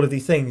ask about all of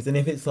these things. And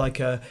if it's like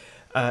a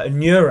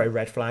neuro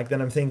red flag,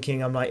 then I'm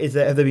thinking, have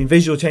there been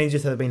visual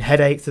changes? Have there been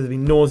headaches? Have there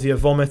been nausea,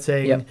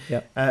 vomiting,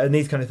 and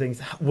these kind of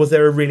things? Was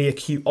there a really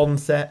acute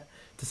onset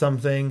to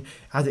something?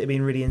 Has it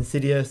been really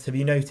insidious? Have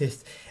you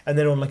noticed? And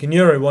then on like a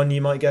neuro one,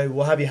 you might go,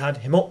 well, have you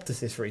had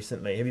hemoptysis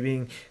recently? Have you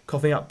been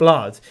coughing up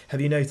blood?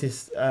 Have you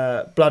noticed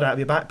blood out of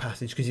your back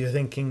passage because you're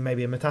thinking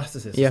maybe a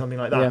metastasis or something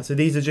like that? So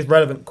these are just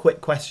relevant, quick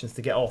questions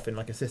to get off in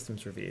like a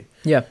systems review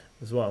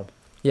as well.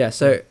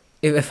 So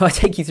if I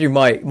take you through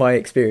my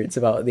experience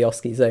about the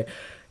OSCE, so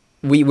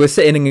we were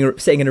sitting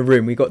in a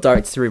room. We got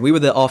directed to a room. We were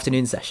the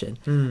afternoon session,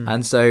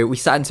 and so we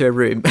sat into a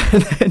room,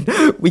 and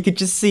then we could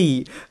just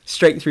see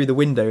straight through the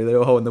window, the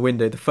little hole in the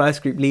window, the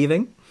first group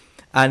leaving,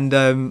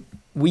 And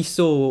we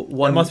saw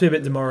one. It must be a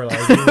bit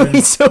demoralising.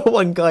 We saw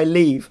one guy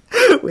leave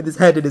with his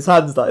head in his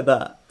hands like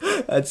that.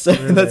 And so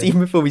Really? that's even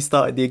before we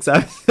started the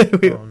exam.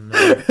 Oh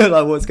no.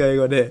 Like, what's going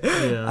on here?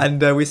 Yeah.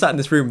 And we sat in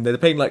this room and they're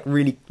playing like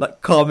really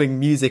like calming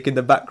music in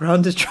the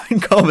background to try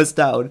and calm us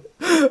down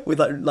with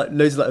like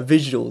loads of like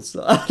visuals.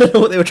 I don't know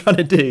what they were trying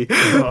to do.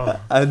 Oh,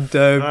 And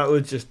that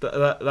would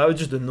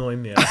just annoy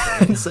me. I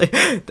think. and so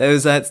there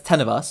was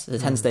 10 of us,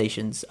 10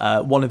 stations.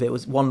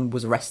 One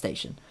was a rest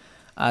station.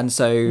 And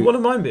so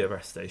Wouldn't mine be a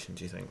rest station?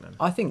 Do you think then?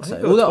 I think so.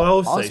 think we've got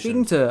Although 12 I was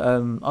speaking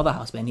stations. to other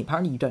housemates,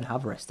 apparently you don't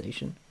have a rest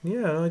station.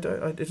 Yeah,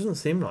 it doesn't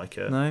seem like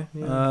it. No.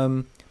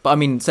 Yeah. But I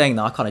mean, saying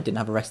that, I kind of didn't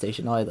have a rest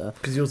station either.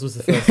 Because yours was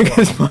the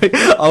first one. Because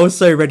I was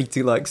so ready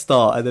to like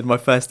start, and then my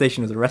first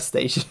station was a rest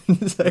station.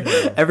 So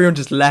Yeah. everyone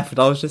just left, and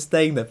I was just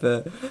staying there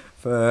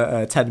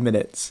for 10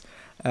 minutes.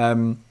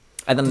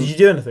 And then Did you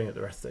do anything at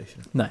the rest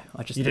station? no,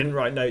 I just You didn't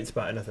write notes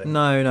about anything?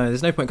 No,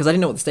 there's no point because I didn't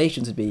know what the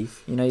stations would be.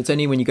 You know, it's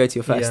only when you go to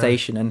your first Yeah.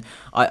 station, and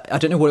I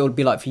don't know what it would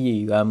be like for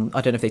you. I don't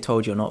know if they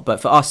told you or not, but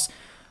for us,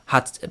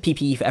 had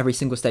PPE for every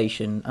single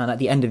station, and at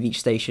the end of each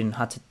station,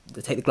 had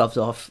to take the gloves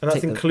off. And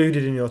that's take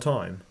included in your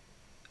time?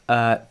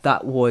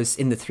 that was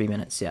in the 3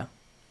 minutes, yeah.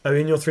 Oh,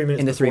 in your 3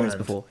 minutes In the 3 minutes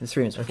beforehand? before. In the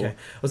 3 minutes before. Okay.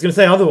 I was going to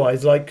say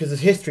otherwise, like, because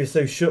history is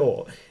so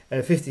short, and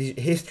if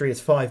history is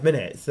 5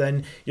 minutes,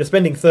 then you're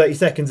spending 30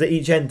 seconds at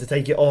each end to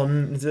take it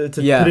on, to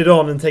Yeah. put it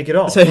on and take it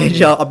off. So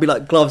literally, I'll be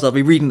like gloves. I'll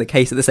be reading the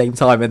case at the same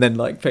time, and then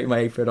like putting my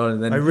apron on,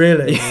 and then. Oh,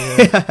 really?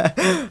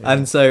 Yeah.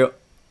 And so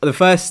the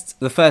first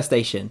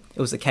station, it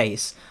was a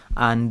case,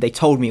 and they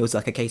told me it was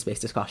like a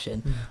case-based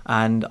discussion,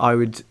 and I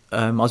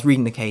was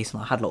reading the case,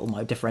 and I had like all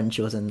my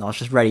differentials, and I was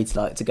just ready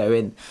to go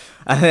in,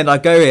 and then I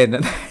go in,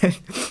 and then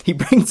he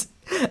brings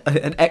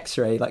an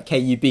X-ray like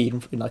KUB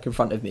in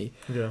front of me,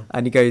 Yeah.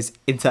 and he goes,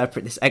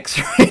 interpret this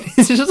X-ray.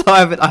 This is just how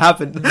I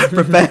haven't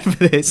prepared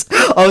for this.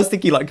 I was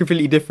thinking like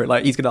completely different,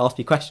 like he's going to ask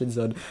me questions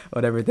on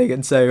everything,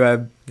 and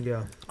so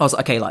Yeah. I was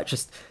like, okay, like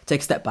just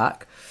take a step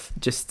back.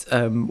 Just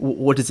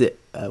what is it?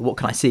 What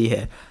can I see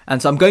here?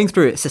 And so I'm going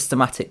through it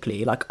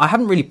systematically. Like I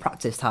haven't really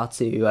practiced how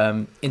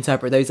to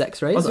interpret those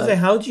X-rays. I was going to say,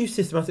 how do you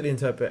systematically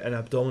interpret an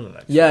abdominal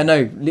X-ray? Yeah,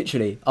 no,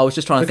 literally. I was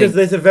just trying to Because think.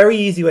 there's a very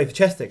easy way for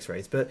chest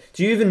X-rays, but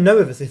do you even know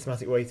of a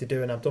systematic way to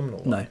do an abdominal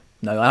one?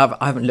 No,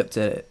 I haven't looked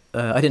at it.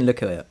 I didn't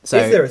look at it. So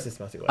Is there a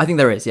systematic way? I think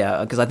there is,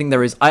 yeah, because I think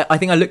there is. I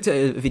think I looked at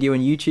a video on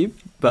YouTube,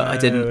 but I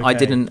didn't. I okay.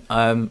 didn't.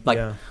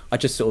 Yeah. I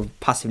just sort of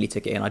passively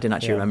took it in. I didn't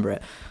actually Yeah. remember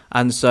it.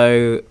 And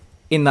so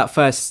in that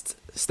first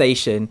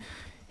station,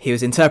 he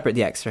was interpret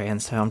the X-ray, and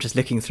so I'm just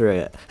looking through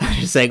it,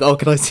 just saying, "Oh,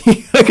 can I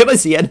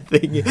see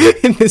anything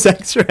in this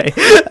X-ray?"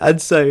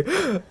 And so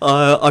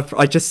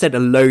I just said a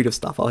load of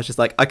stuff. I was just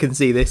like, "I can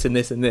see this and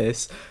this and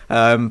this,"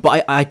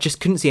 but I just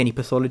couldn't see any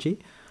pathology,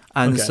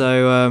 and Okay.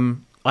 so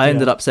I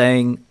ended up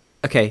saying,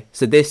 "Okay,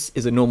 so this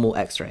is a normal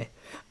X-ray,"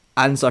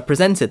 and so I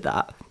presented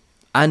that,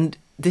 and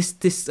this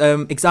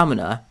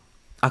examiner,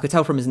 I could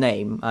tell from his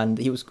name, and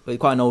he was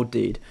quite an old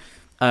dude.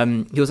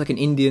 He was like an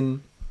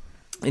Indian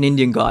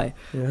guy,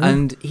 Yeah.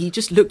 and he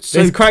just looked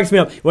so. This cracks me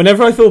up.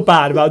 Whenever I feel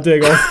bad about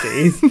doing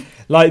Osties,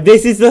 like,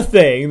 this is the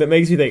thing that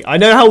makes me think, I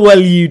know how well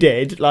you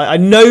did. Like, I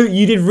know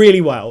you did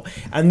really well.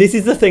 And this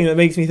is the thing that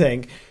makes me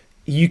think,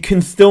 you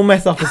can still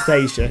mess up a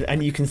station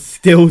and you can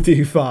still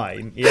do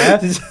fine. Yeah?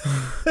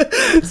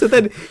 So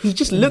then he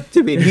just looked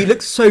at me, and he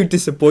looked so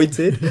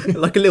disappointed,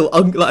 like a little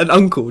like an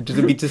uncle, just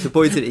to be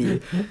disappointed at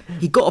you.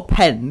 He got a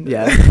pen,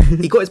 yeah.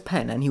 He got his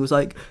pen, and he was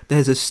like,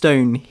 "There's a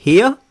stone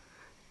here,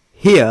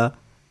 here,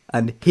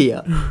 and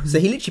here." So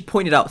he literally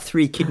pointed out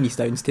 3 kidney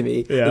stones to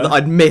me Yeah. that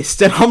I'd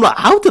missed, and I'm like,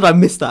 "How did I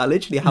miss that?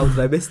 Literally, how did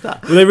I miss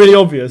that?" Were they really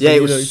obvious? Yeah,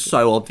 You it know? was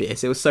so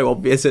obvious. It was so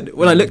obvious. And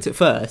when I looked at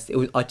first,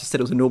 I just said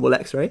it was a normal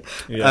X-ray.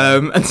 Yeah.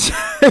 And so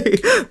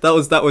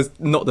that was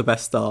not the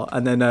best start.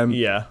 And then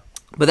Yeah.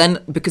 but then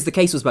because the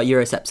case was about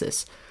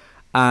urosepsis,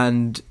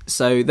 and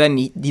so then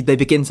they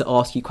begin to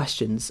ask you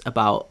questions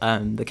about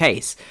the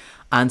case,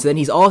 and so then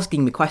he's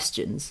asking the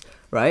questions,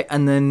 right,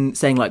 and then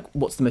saying like,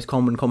 what's the most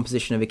common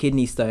composition of a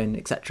kidney stone,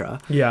 etc.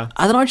 Yeah.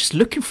 And then I just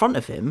look in front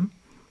of him,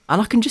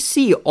 and I can just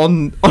see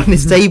on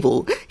his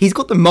table, he's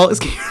got the mark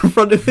scheme in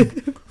front of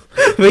him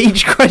for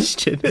each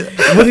question.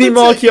 Wasn't he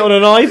marking it on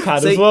an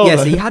iPad So, as well? yeah,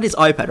 though? so he had his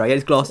iPad, right? He had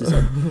his glasses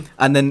on,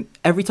 and then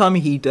every time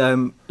he'd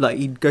go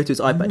to his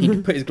iPad,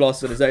 he'd put his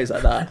glasses on his nose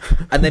like that,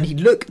 and then he'd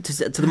look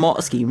to the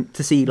mark scheme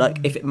to see like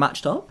if it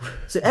matched up.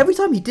 So every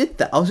time he did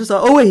that, I was just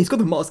like, "Oh wait, he's got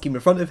the mark scheme in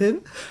front of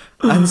him,"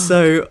 and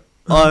so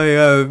I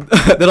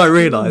then I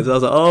realised, I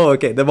was like, "Oh,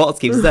 okay, the mark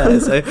scheme's there."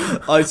 So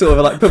I sort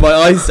of like put my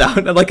eyes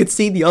down, and I could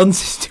see the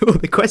answers to all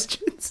the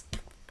questions.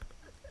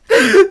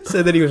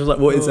 So then he was just like,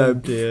 "What is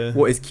dear.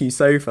 what is Q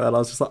sofa?" And I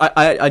was just like,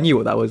 I knew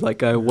what that was,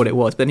 like what it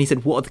was. But then he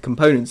said, "What are the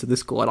components of the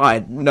score?" And I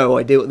had no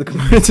idea what the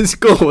components of the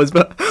score was,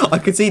 but I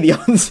could see the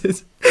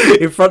answers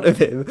in front of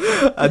him,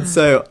 and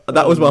so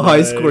that was my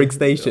highest scoring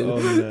station. Oh,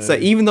 no. So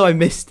even though I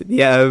missed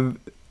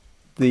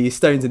the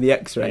stones in the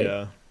X-ray,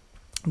 Yeah.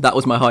 that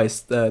was my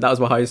highest. That was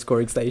my highest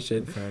scoring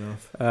station Fair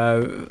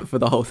enough. for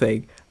the whole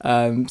thing.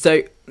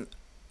 So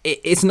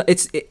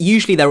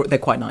usually they're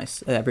quite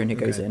nice, everyone who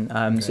goes Okay. in.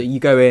 Okay. So you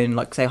go in,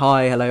 like, say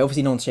hi, hello.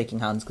 Obviously, no one's shaking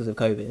hands because of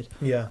COVID.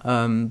 Yeah.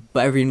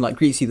 But everyone like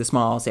greets you with a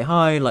smile, say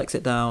hi, like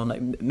sit down,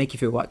 like make you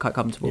feel quite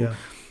comfortable. Yeah.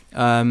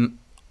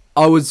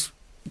 I was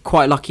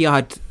quite lucky.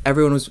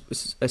 Everyone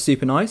was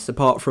super nice,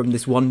 apart from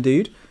this one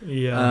dude.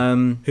 Yeah.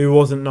 Who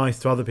wasn't nice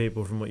to other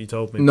people, from what you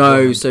told me.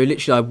 No, so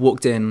literally, I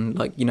walked in,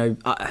 like,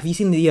 have you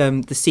seen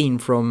the scene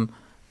from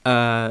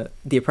The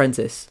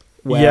Apprentice?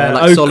 Where,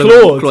 like,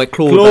 Claude.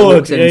 Claude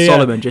walks in, and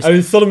Solomon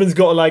just Solomon's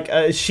got like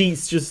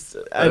sheets, just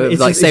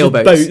it's like just,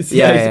 sailboats. It's just boats.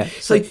 Yeah.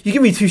 So you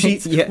give me 2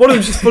 sheets. Yeah. One of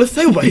them's just full of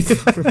sailboats.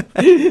 That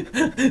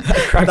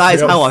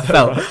is how I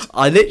felt.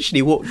 I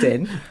literally walked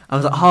in. I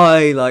was like,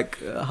 "Hi, like,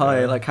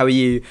 how are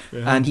you?"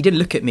 Yeah. And he didn't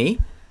look at me.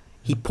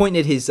 He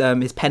pointed his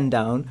pen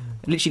down,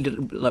 literally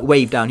like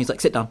waved down. He's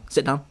like, "Sit down."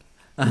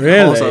 And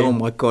I was like, "Oh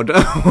my god,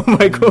 what am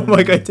I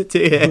going to do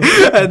here?"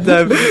 And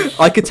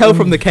I could tell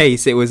from the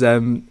case it was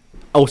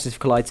ulcerative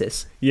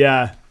colitis.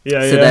 Yeah.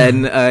 So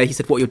then he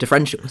said, "What are your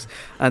differentials?"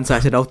 And so I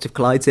said ulcerative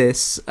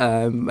colitis.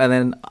 And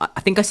then I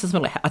think I said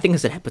something like, I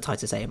said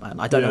hepatitis A, man.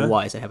 I don't know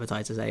why I said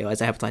hepatitis A. I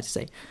said hepatitis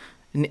A.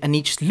 And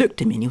he just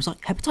looked at me and he was like,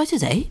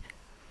 "Hepatitis A?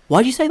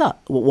 Why'd you say that?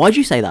 Why'd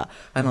you say that?"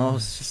 And I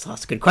was just,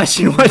 "That's a good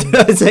question. Why did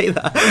I say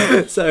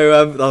that?" So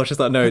I was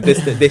just like, "No,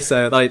 this."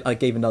 I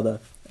gave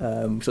another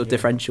sort of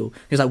differential.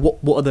 He was like,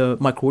 "What are the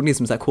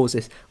microorganisms that cause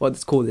this?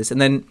 What's cause this?"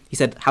 And then he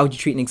said, "How would you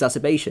treat an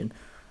exacerbation?"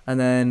 And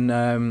then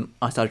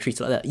I started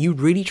treating it like that. "You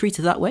really treat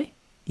it that way?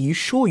 You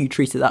sure you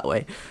treat it that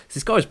way?" So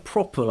this guy was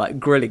proper like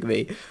grilling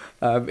me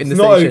in the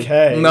not station.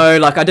 okay. No,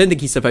 like, I don't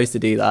think he's supposed to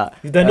do that.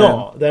 They're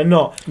not.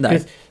 No.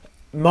 Because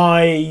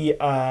my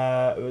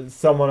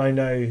someone I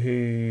know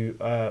who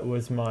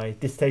was my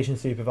dissertation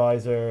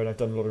supervisor, and I've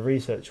done a lot of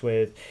research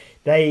with,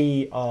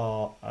 they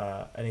are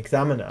an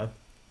examiner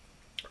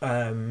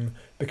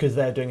because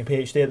they're doing a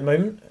PhD at the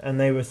moment, and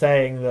they were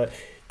saying that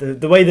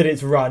the way that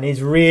it's run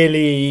is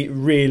really,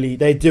 really,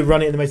 they do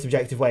run it in the most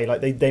objective way.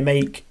 Like they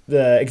make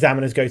the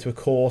examiners go to a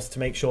course to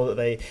make sure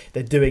that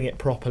they're doing it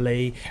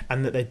properly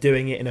and that they're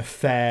doing it in a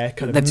fair,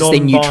 kind of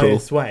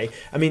non-biased way.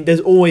 I mean,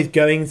 there's always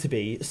going to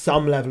be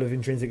some level of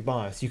intrinsic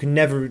bias. You can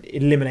never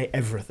eliminate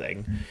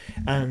everything.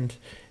 And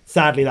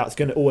sadly, that's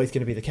always going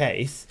to be the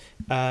case,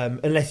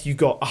 unless you've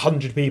got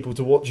 100 people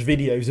to watch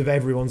videos of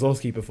everyone's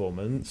OSCE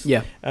performance.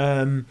 Yeah.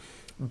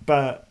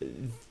 But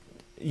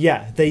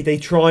yeah, they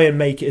try and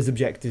make it as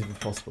objective as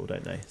possible,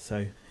 don't they?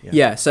 So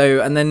yeah.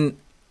 So, and then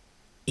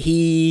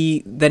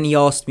he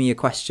asked me a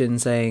question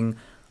saying,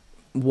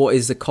 "What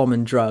is a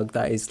common drug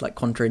that is like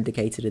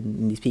contraindicated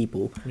in these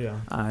people?" Yeah.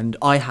 And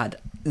I had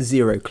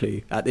zero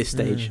clue at this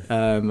stage,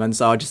 and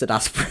so I just said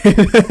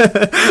aspirin,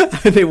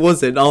 and it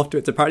wasn't.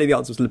 Afterwards, apparently the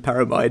answer was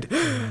loperamide,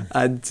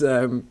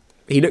 and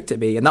he looked at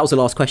me, and that was the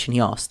last question he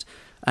asked,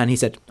 and he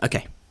said,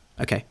 "Okay,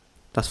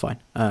 that's fine.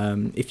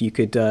 If you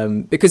could,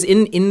 because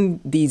in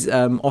these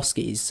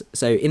OSCEs,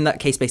 so in that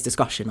case-based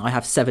discussion, I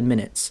have 7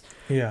 minutes,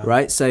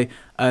 right? So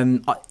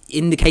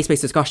in the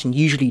case-based discussion,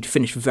 usually you'd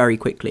finish very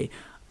quickly,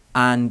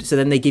 and so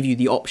then they give you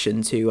the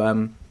option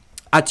to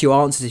add to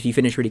your answers if you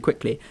finish really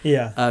quickly.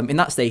 Yeah. In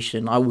that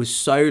station, I was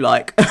so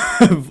like,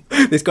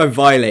 this guy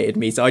violated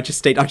me, so I just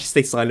stayed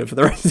silent for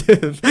the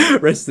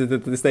rest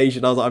of the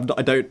station. I was like,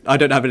 I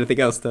don't have anything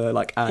else to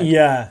like add.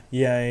 Yeah.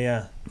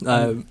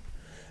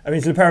 I mean,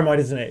 it's loperamide,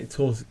 isn't it? It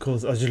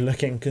cause I was just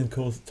looking, can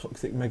cause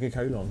toxic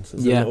megacolon. So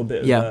it's a little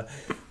bit of a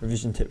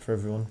revision tip for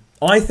everyone.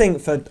 I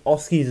think for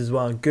OSCEs as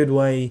well, a good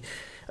way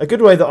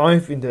that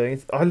I've been doing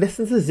is I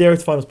listen to the Zero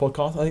to Finals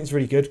podcast. I think it's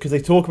really good because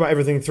they talk about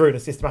everything through in a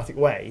systematic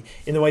way,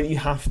 in the way that you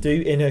have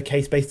to in a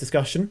case-based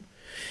discussion.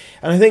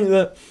 And I think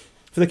that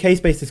for the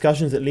case-based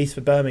discussions, at least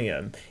for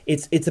Birmingham,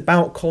 it's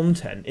about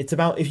content. It's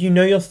about, if you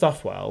know your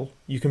stuff well,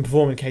 you can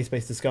perform in a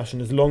case-based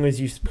discussion as long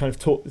as you've kind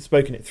of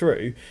spoken it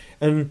through.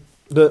 And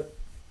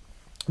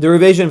the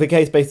revision for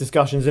case-based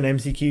discussions and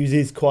MCQs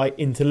is quite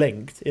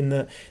interlinked in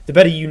that the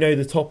better you know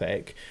the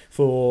topic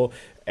for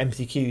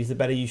MCQs, the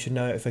better you should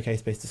know it for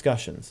case-based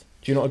discussions.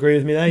 Do you not agree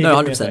with me there? No,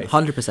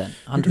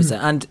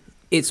 100%. And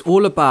it's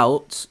all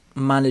about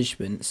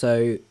management.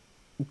 So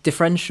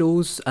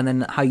differentials, and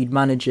then how you'd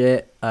manage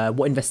it,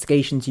 what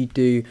investigations you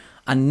do,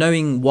 and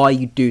knowing why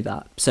you do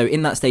that. So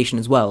in that station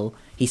as well,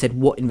 he said,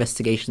 "What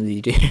investigations do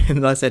you do?"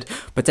 And I said,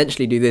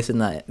 "Potentially do this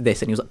and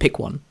this." And he was like, "Pick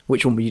one.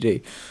 Which one will you do?"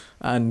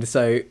 And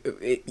so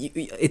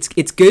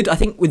it's good. I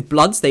think with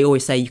bloods, they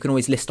always say you can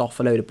always list off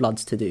a load of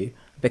bloods to do,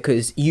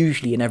 because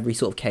usually in every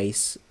sort of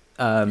case.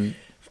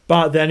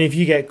 But then if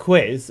you get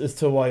quizzed as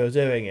to why you're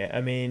doing it,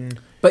 I mean.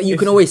 But you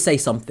can always say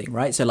something,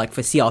 right? So like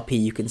for CRP,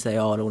 you can say,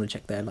 "Oh, I don't want to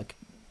check their like."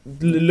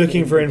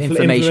 Looking for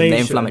inflammation, the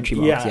inflammatory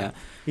marks,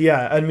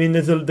 yeah. I mean,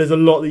 there's a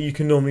lot that you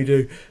can normally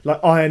do,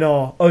 like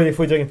INR. Oh, if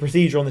we're doing a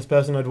procedure on this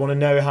person, I'd want to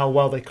know how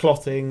well they're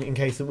clotting in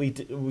case that we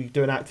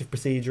do an active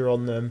procedure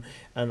on them,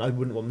 and I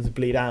wouldn't want them to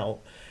bleed out.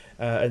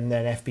 And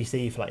then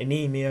FBC for like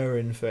anemia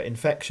and for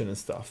infection and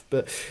stuff.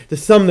 But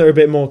there's some that are a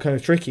bit more kind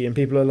of tricky, and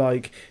people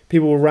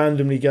will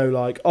randomly go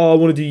like, "Oh, I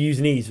want to do use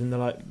and ease," and they're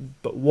like,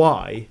 "But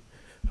why?"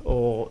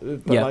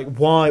 but Yeah. like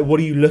why? What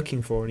are you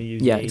looking for in a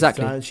use Yeah, needs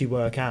exactly. to actually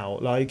work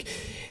out? Like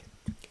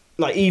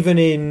even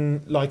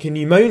in like a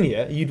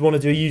pneumonia, you'd want to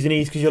do a use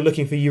needs because you're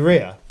looking for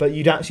urea, but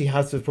you'd actually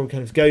have to probably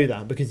kind of go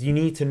that because you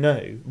need to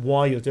know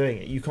why you're doing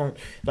it. You can't,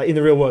 like in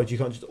the real world, you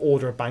can't just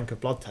order a bank of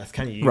blood tests,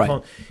 can you? You Right.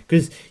 can't,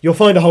 because you'll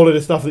find a whole lot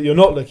of stuff that you're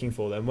not looking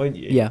for then, won't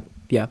you?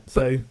 Yeah.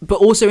 So But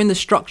also in the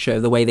structure,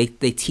 the way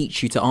they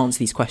teach you to answer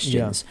these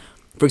questions.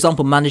 For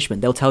example,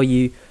 management, they'll tell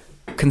you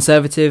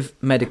conservative,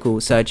 medical,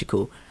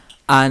 surgical.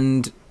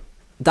 And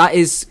that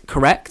is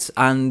correct.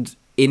 And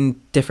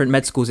in different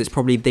med schools,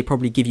 they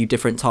probably give you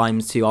different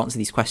times to answer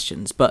these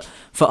questions. But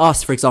for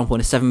us, for example,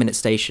 in a 7-minute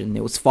station,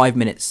 it was 5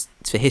 minutes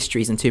for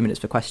histories and 2 minutes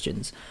for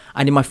questions.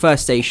 And in my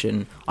first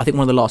station, I think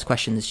one of the last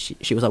questions,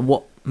 she was like,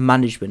 what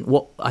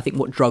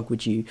drug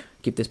would you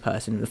give this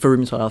person for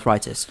rheumatoid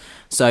arthritis?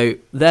 So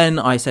then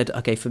I said,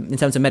 okay, in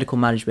terms of medical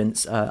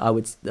management, I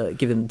would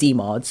give them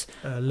DMARDs.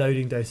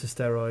 loading dose of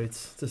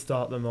steroids to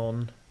start them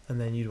on,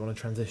 and then you'd want to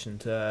transition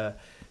to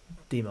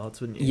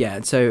DMARDs, wouldn't you?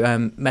 Yeah, so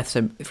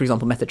for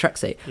example,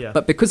 methotrexate. Yeah.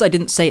 But because I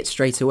didn't say it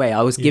straight away,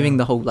 I was giving Yeah.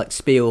 the whole like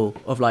spiel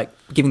of like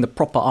giving the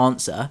proper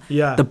answer.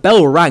 Yeah. The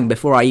bell rang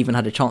before I even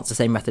had a chance to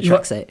say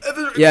methotrexate.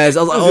 Yeah, so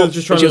I was like, I was oh,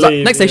 just trying she to was like,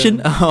 leave, next yeah.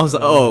 station. I was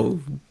like, oh,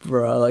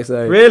 bro, like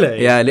so.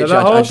 Really? Yeah, They're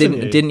literally, that I harsh on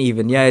you? didn't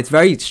even. Yeah, it's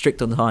very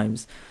strict on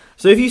times.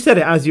 So if you said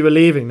it as you were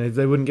leaving,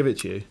 they wouldn't give it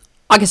to you.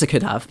 I guess I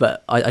could have,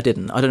 but I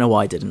didn't. I don't know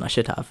why I didn't. I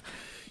should have.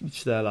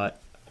 They're like,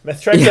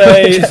 methotrexate,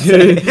 I just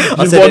said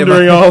it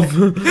wandering off.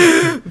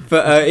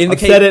 But in the I've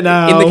said it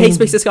now. in the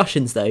case-based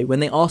discussions, though, when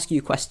they ask you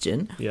a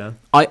question, Yeah.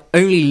 I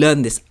only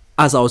learned this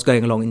as I was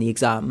going along in the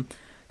exam.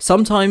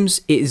 Sometimes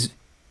it is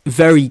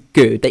very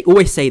good. They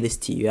always say this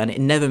to you, and it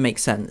never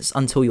makes sense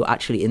until you're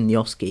actually in the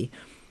OSCE.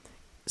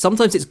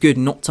 Sometimes it's good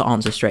not to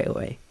answer straight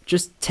away.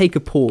 Just take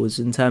a pause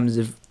in terms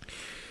of.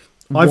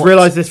 I've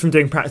realised this from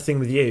doing practicing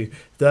with you,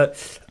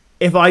 that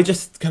if I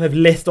just kind of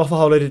list off a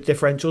whole load of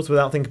differentials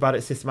without thinking about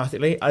it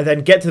systematically, I then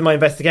get to my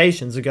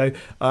investigations and go,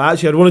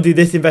 actually, I'd want to do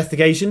this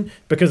investigation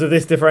because of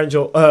this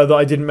differential that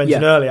I didn't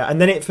mention earlier. And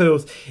then it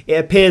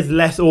appears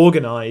less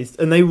organised,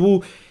 and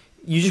you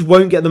just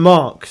won't get the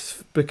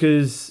marks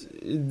because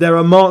there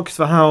are marks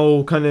for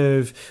how kind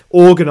of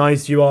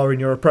organised you are in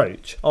your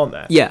approach, aren't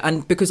there? Yeah,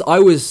 and because I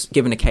was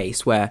given a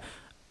case where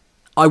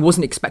I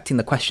wasn't expecting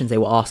the questions they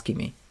were asking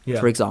me,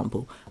 for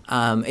example.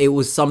 It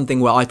was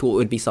something where I thought it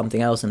would be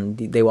something else, and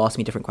they were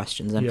asking me different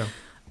questions. And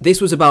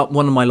this was about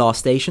one of my last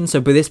stations. So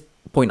by this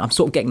point, I'm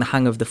sort of getting the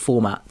hang of the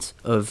format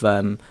of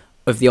the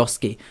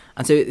OSCE.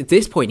 And so at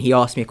this point, he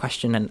asked me a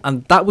question,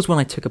 and that was when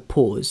I took a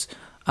pause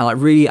and I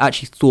really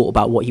actually thought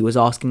about what he was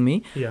asking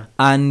me. Yeah.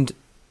 And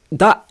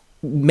that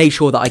made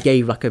sure that I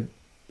gave like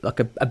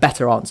a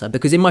better answer,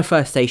 because in my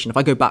first station, if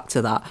I go back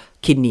to that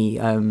kidney,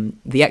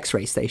 the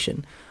X-ray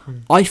station,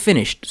 I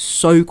finished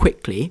so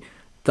quickly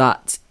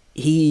that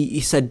he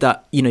said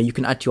that, you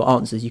can add to your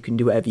answers, you can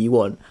do whatever you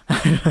want.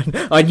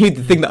 I knew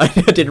the thing that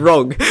I did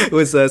wrong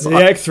was the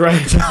X-ray.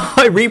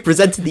 I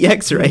represented the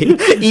X-ray,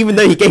 even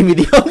though he gave me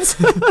the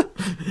answer.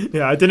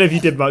 Yeah, I don't know if you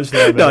did much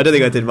there. No, I don't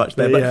think I did much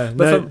there. But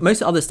no. for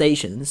most other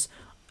stations,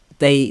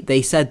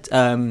 they said,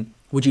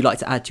 would you like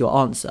to add to your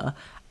answer?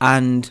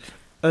 And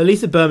at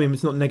least at Birmingham,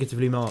 it's not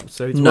negatively marked,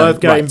 so it's No, worth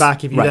going right,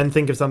 back if you right. then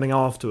think of something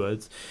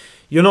afterwards.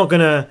 You're not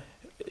gonna.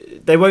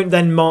 They won't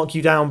then mark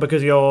you down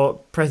because of your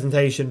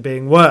presentation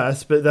being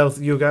worse, but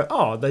you'll go,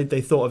 oh, they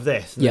thought of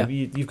this. And Yeah.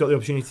 you've got the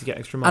opportunity to get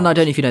extra marks. And I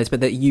don't know if you know this,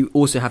 but that you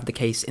also have the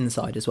case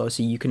inside as well,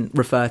 so you can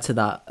refer to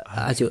that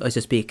as you're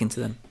speaking to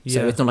them.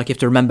 So Yeah. it's not like you have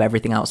to remember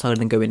everything outside and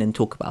then go in and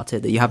talk about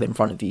it. That you have it in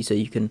front of you, so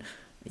you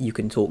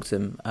can talk to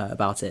them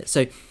about it.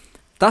 So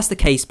that's the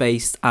case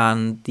based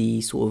and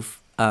the sort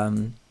of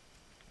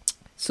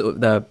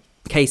the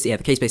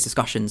case-based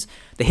discussions,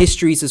 the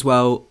histories as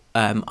well.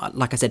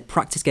 Like I said,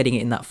 practice getting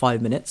it in that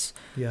 5 minutes.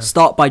 Yeah.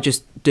 Start by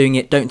just doing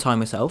it. Don't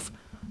time yourself.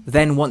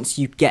 Then once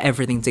you get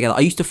everything together,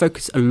 I used to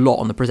focus a lot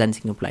on the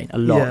presenting complaint, a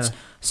lot. Yeah.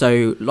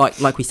 So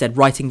like we said,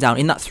 writing down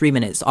in that 3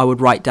 minutes, I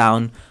would write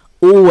down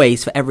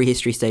always for every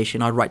history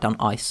station. I'd write down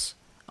ice,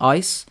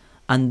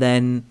 and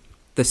then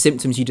the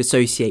symptoms you'd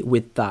associate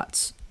with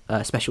that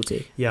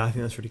specialty. Yeah, I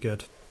think that's really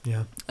good.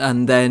 Yeah.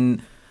 And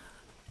then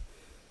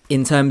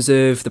in terms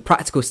of the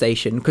practical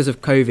station, because of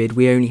COVID,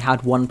 we only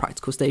had one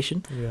practical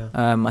station. Yeah.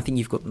 I think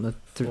you've got the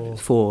Four.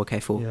 four. Okay,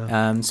 four.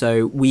 Yeah.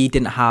 So we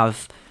didn't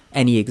have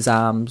any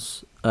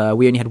exams. We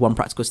only had one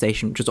practical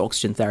station, which was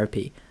oxygen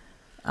therapy.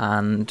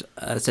 And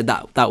so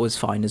that was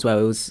fine as well.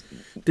 It was.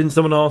 Didn't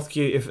someone ask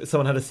you if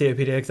someone had a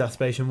COPD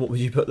exacerbation, what would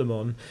you put them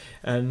on?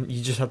 And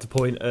you just had to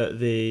point at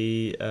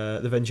the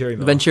Venturi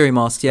mask. Venturi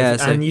mask, yeah.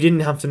 And you didn't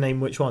have to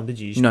name which one, did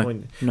you? You just No,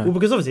 point. no. Well,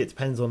 because obviously it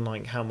depends on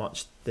like how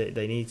much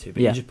they need to,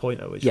 but Yeah. you just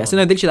point at which Yeah, one. so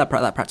no, literally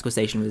that practical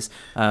station was.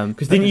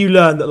 Because didn't you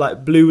learn that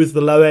like blue was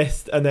the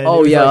lowest, and then Oh,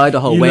 it was, yeah, like, I had a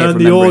whole you way of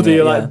learned the remembering order. it,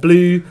 You're yeah. like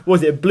blue. What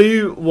was it?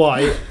 Blue,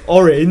 white,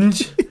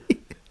 orange,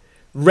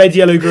 red,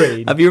 yellow,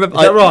 green. Have you remember?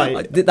 Is that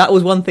right? That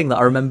was one thing that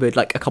I remembered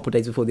like a couple of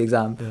days before the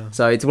exam. Yeah.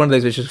 So it's one of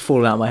those which just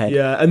fallen out of my head.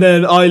 Yeah, and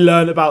then I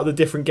learned about the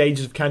different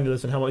gauges of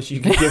cannulas and how much you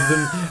can give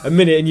them a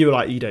minute, and you were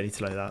like, you don't need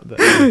to know that. But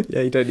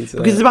Yeah, you don't need to.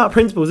 because it's about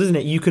principles, isn't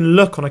it? You can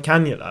look on a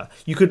cannula.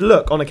 You could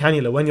look on a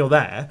cannula when you're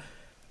there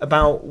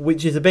about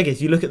which is the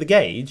biggest. You look at the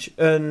gauge,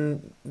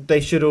 and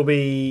they should all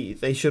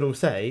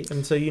say,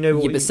 and so you know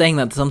what. Yeah, but saying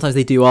that, sometimes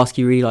they do ask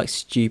you really like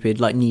stupid,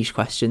 like niche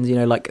questions. You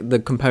know, like the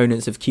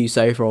components of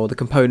Q-SOFA or the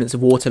components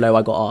of Waterloo.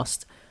 I got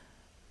asked.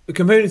 The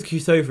components of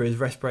Q-SOFA is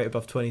respirate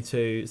above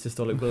 22,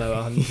 systolic below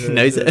 100.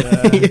 Knows it.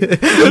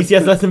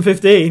 ECS less than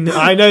 15.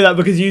 I know that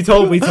because you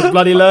told me to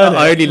bloody learn it.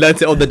 I only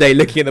learnt it on the day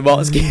looking at the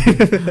mark scheme.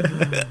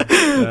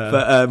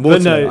 But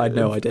Waterloo, no, I had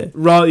no idea.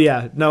 Right,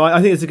 yeah. No,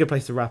 I think it's a good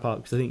place to wrap up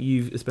because I think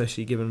you've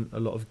especially given a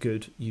lot of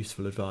good,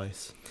 useful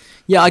advice.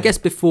 Yeah, I guess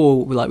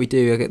before, like we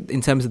do,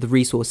 in terms of the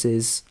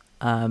resources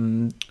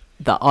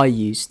that I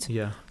used.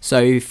 Yeah.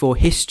 So for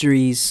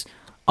histories,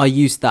 I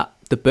used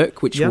the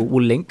book, which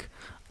we'll link,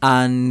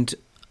 and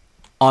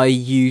I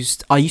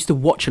used to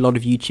watch a lot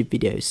of YouTube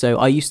videos. So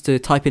I used to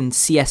type in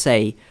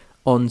CSA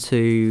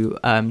onto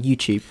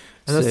YouTube.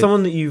 And there's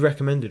someone that you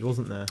recommended,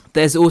 wasn't there?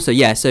 There's also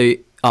so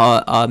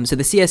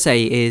the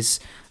CSA is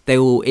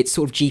it's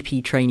sort of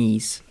GP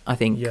trainees, I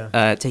think,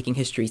 taking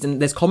histories, and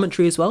there's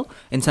commentary as well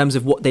in terms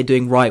of what they're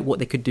doing right, what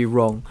they could do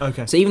wrong.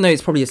 Okay. So even though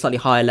it's probably a slightly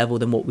higher level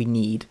than what we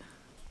need,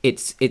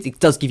 it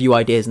does give you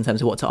ideas in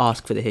terms of what to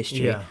ask for the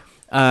history. Yeah.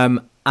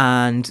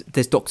 And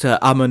there's Dr.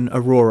 Aman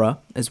Arora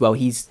as well.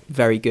 He's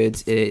very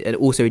good, and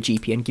also a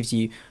GP, and gives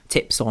you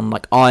tips on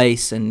like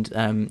ice, and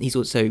he's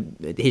also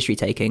history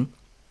taking.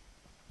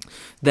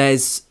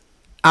 There's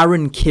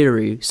Arun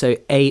Kiru, so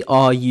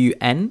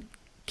ARUN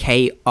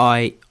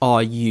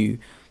KIRU.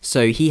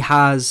 So he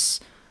has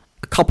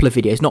a couple of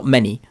videos, not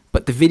many,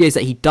 but the videos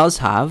that he does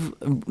have,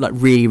 like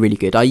really, really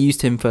good. I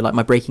used him for like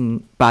my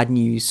Breaking Bad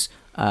News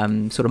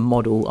sort of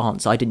model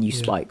answer. I didn't use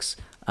spikes.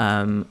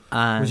 And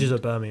which is a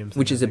Birmingham thing.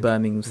 Which is a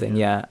Birmingham thing,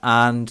 yeah.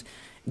 And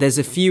there's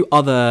a few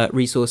other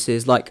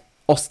resources, like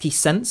Oski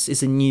Sense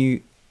is a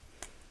new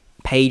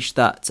page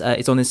that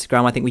is on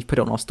Instagram. I think we've put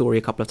it on our story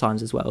a couple of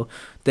times as well.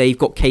 They've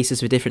got cases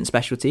for different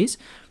specialties.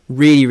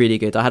 Really, really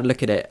good. I had a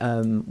look at it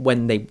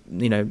when they,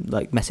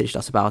 like messaged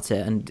us about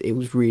it, and it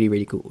was really,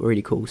 really cool.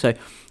 Really cool. So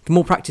the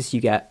more practice you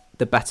get,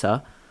 the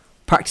better.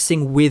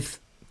 Practicing with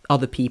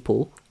other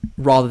people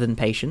rather than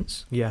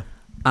patients. Yeah.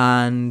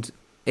 And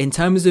in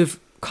terms of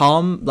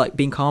calm, like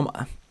being calm,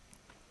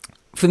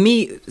 for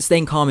me,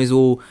 staying calm is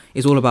all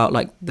about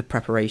like the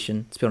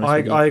preparation, to be honest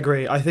with you. I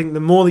agree. I think the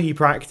more that you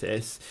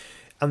practice,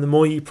 and the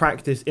more you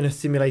practice in a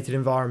simulated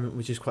environment,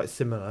 which is quite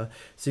similar,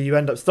 so you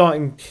end up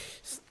starting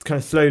kind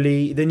of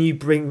slowly,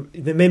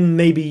 then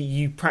maybe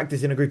you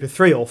practice in a group of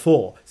 3 or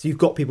 4, so you've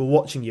got people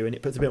watching you and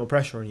it puts a bit more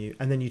pressure on you,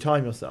 and then you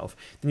time yourself,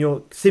 then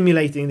you're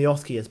simulating the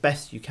OSCE as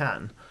best you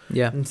can.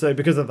 Yeah. And so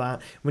because of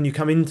that, when you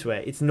come into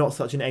it, it's not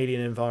such an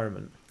alien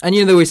environment. And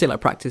they always say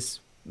like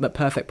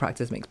perfect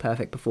practice makes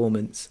perfect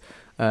performance.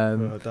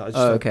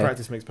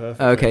 Practice makes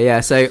perfect. Okay,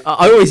 yeah. So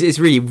it's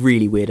really,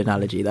 really weird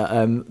analogy that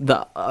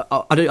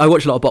I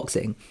watch a lot of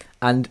boxing,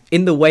 and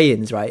in the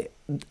weigh-ins, right,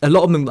 a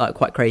lot of them are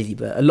quite crazy,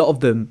 but a lot of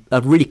them are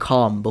really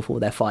calm before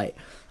their fight.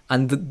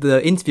 And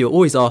the interviewer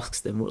always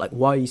asks them like,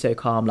 "Why are you so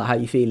calm? Like, how are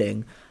you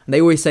feeling?" And they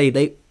always say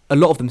a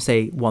lot of them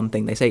say one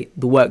thing. They say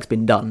the work's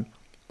been done.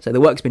 So the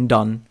work's been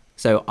done.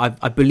 So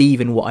I believe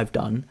in what I've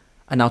done,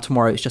 and now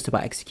tomorrow it's just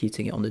about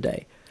executing it on the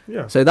day.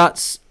 Yeah. So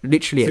that's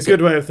literally it's a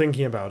good way of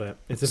thinking about it.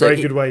 It's a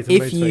very good way to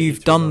if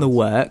you've done the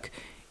work,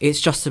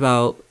 it's just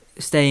about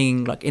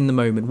staying like in the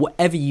moment,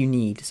 whatever you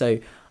need. So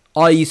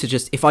I used to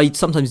just, if I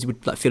sometimes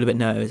would like feel a bit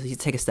nervous, you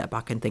take a step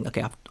back and think,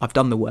 okay, I've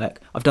done the work,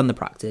 I've done the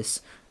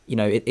practice.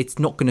 It's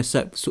not going to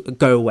sort of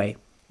go away.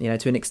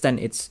 To an extent,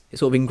 it's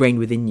sort of ingrained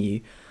within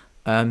you.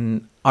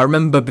 I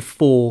remember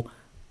before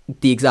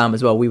the exam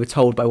as well, we were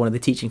told by one of the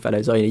teaching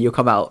fellows, you'll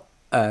come out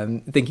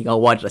thinking, oh,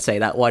 why did I say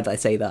that? Why did I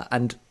say that?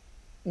 And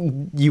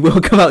you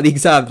will come out of the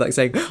exam like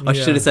saying, I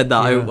should have said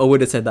that. I would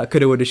have said that.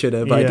 Could have, would have, should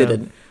have, but I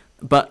didn't.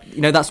 But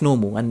that's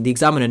normal, and the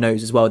examiner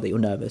knows as well that you're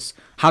nervous.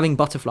 Having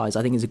butterflies,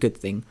 I think, is a good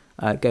thing.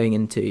 Going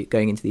into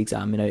the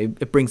exam,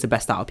 it brings the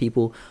best out of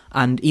people.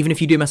 And even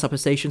if you do mess up a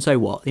station, so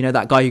what?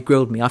 That guy who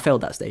grilled me, I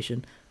failed that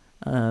station.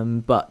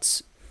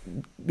 But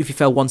if you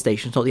fail one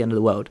station, it's not the end of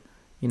the world.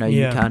 You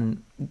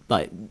can,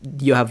 like,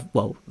 you have,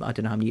 well, I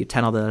don't know how many,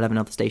 10 other, 11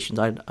 other stations.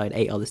 I had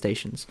 8 other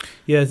stations.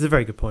 Yeah, it's a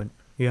very good point.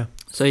 Yeah.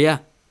 So yeah.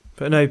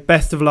 But no,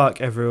 best of luck,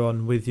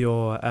 everyone, with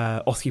your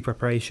OSCE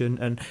preparation,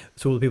 and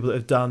to all the people that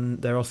have done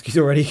their OSCEs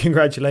already,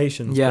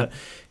 congratulations. Yeah.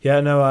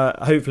 But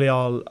hopefully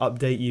I'll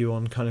update you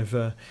on kind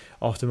of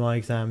after my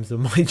exams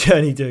and my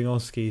journey doing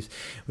OSCEs,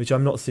 which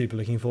I'm not super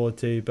looking forward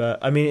to. But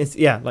I mean, it's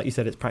like you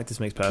said, it's practice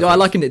makes perfect. I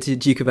likened it to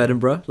Duke of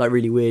Edinburgh, like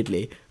really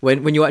weirdly.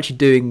 When you're actually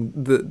doing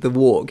the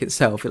walk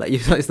itself,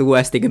 it's the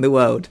worst thing in the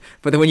world.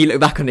 But then when you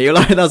look back on it, you're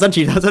like, that was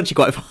actually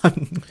quite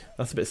fun.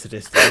 That's a bit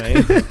sadistic,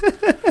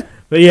 mate.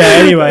 But yeah,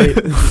 anyway,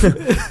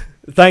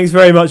 Thanks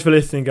very much for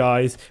listening,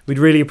 guys. We'd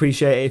really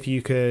appreciate it if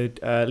you could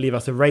leave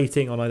us a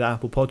rating on either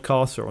Apple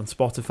Podcasts or on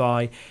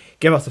Spotify.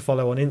 Give us a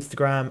follow on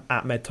Instagram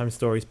at Medtime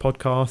Stories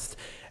Podcast,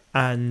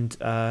 and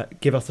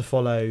give us a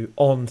follow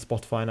on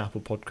Spotify and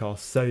Apple Podcasts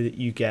so that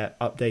you get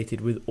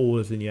updated with all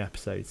of the new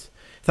episodes.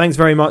 Thanks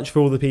very much for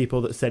all the people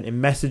that sent in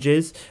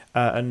messages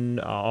and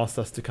asked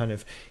us to kind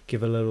of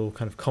give a little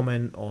kind of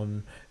comment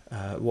on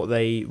what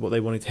they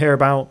wanted to hear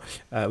about.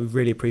 We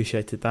really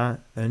appreciated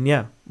that. And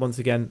yeah, once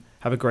again,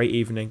 have a great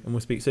evening and we'll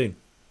speak soon.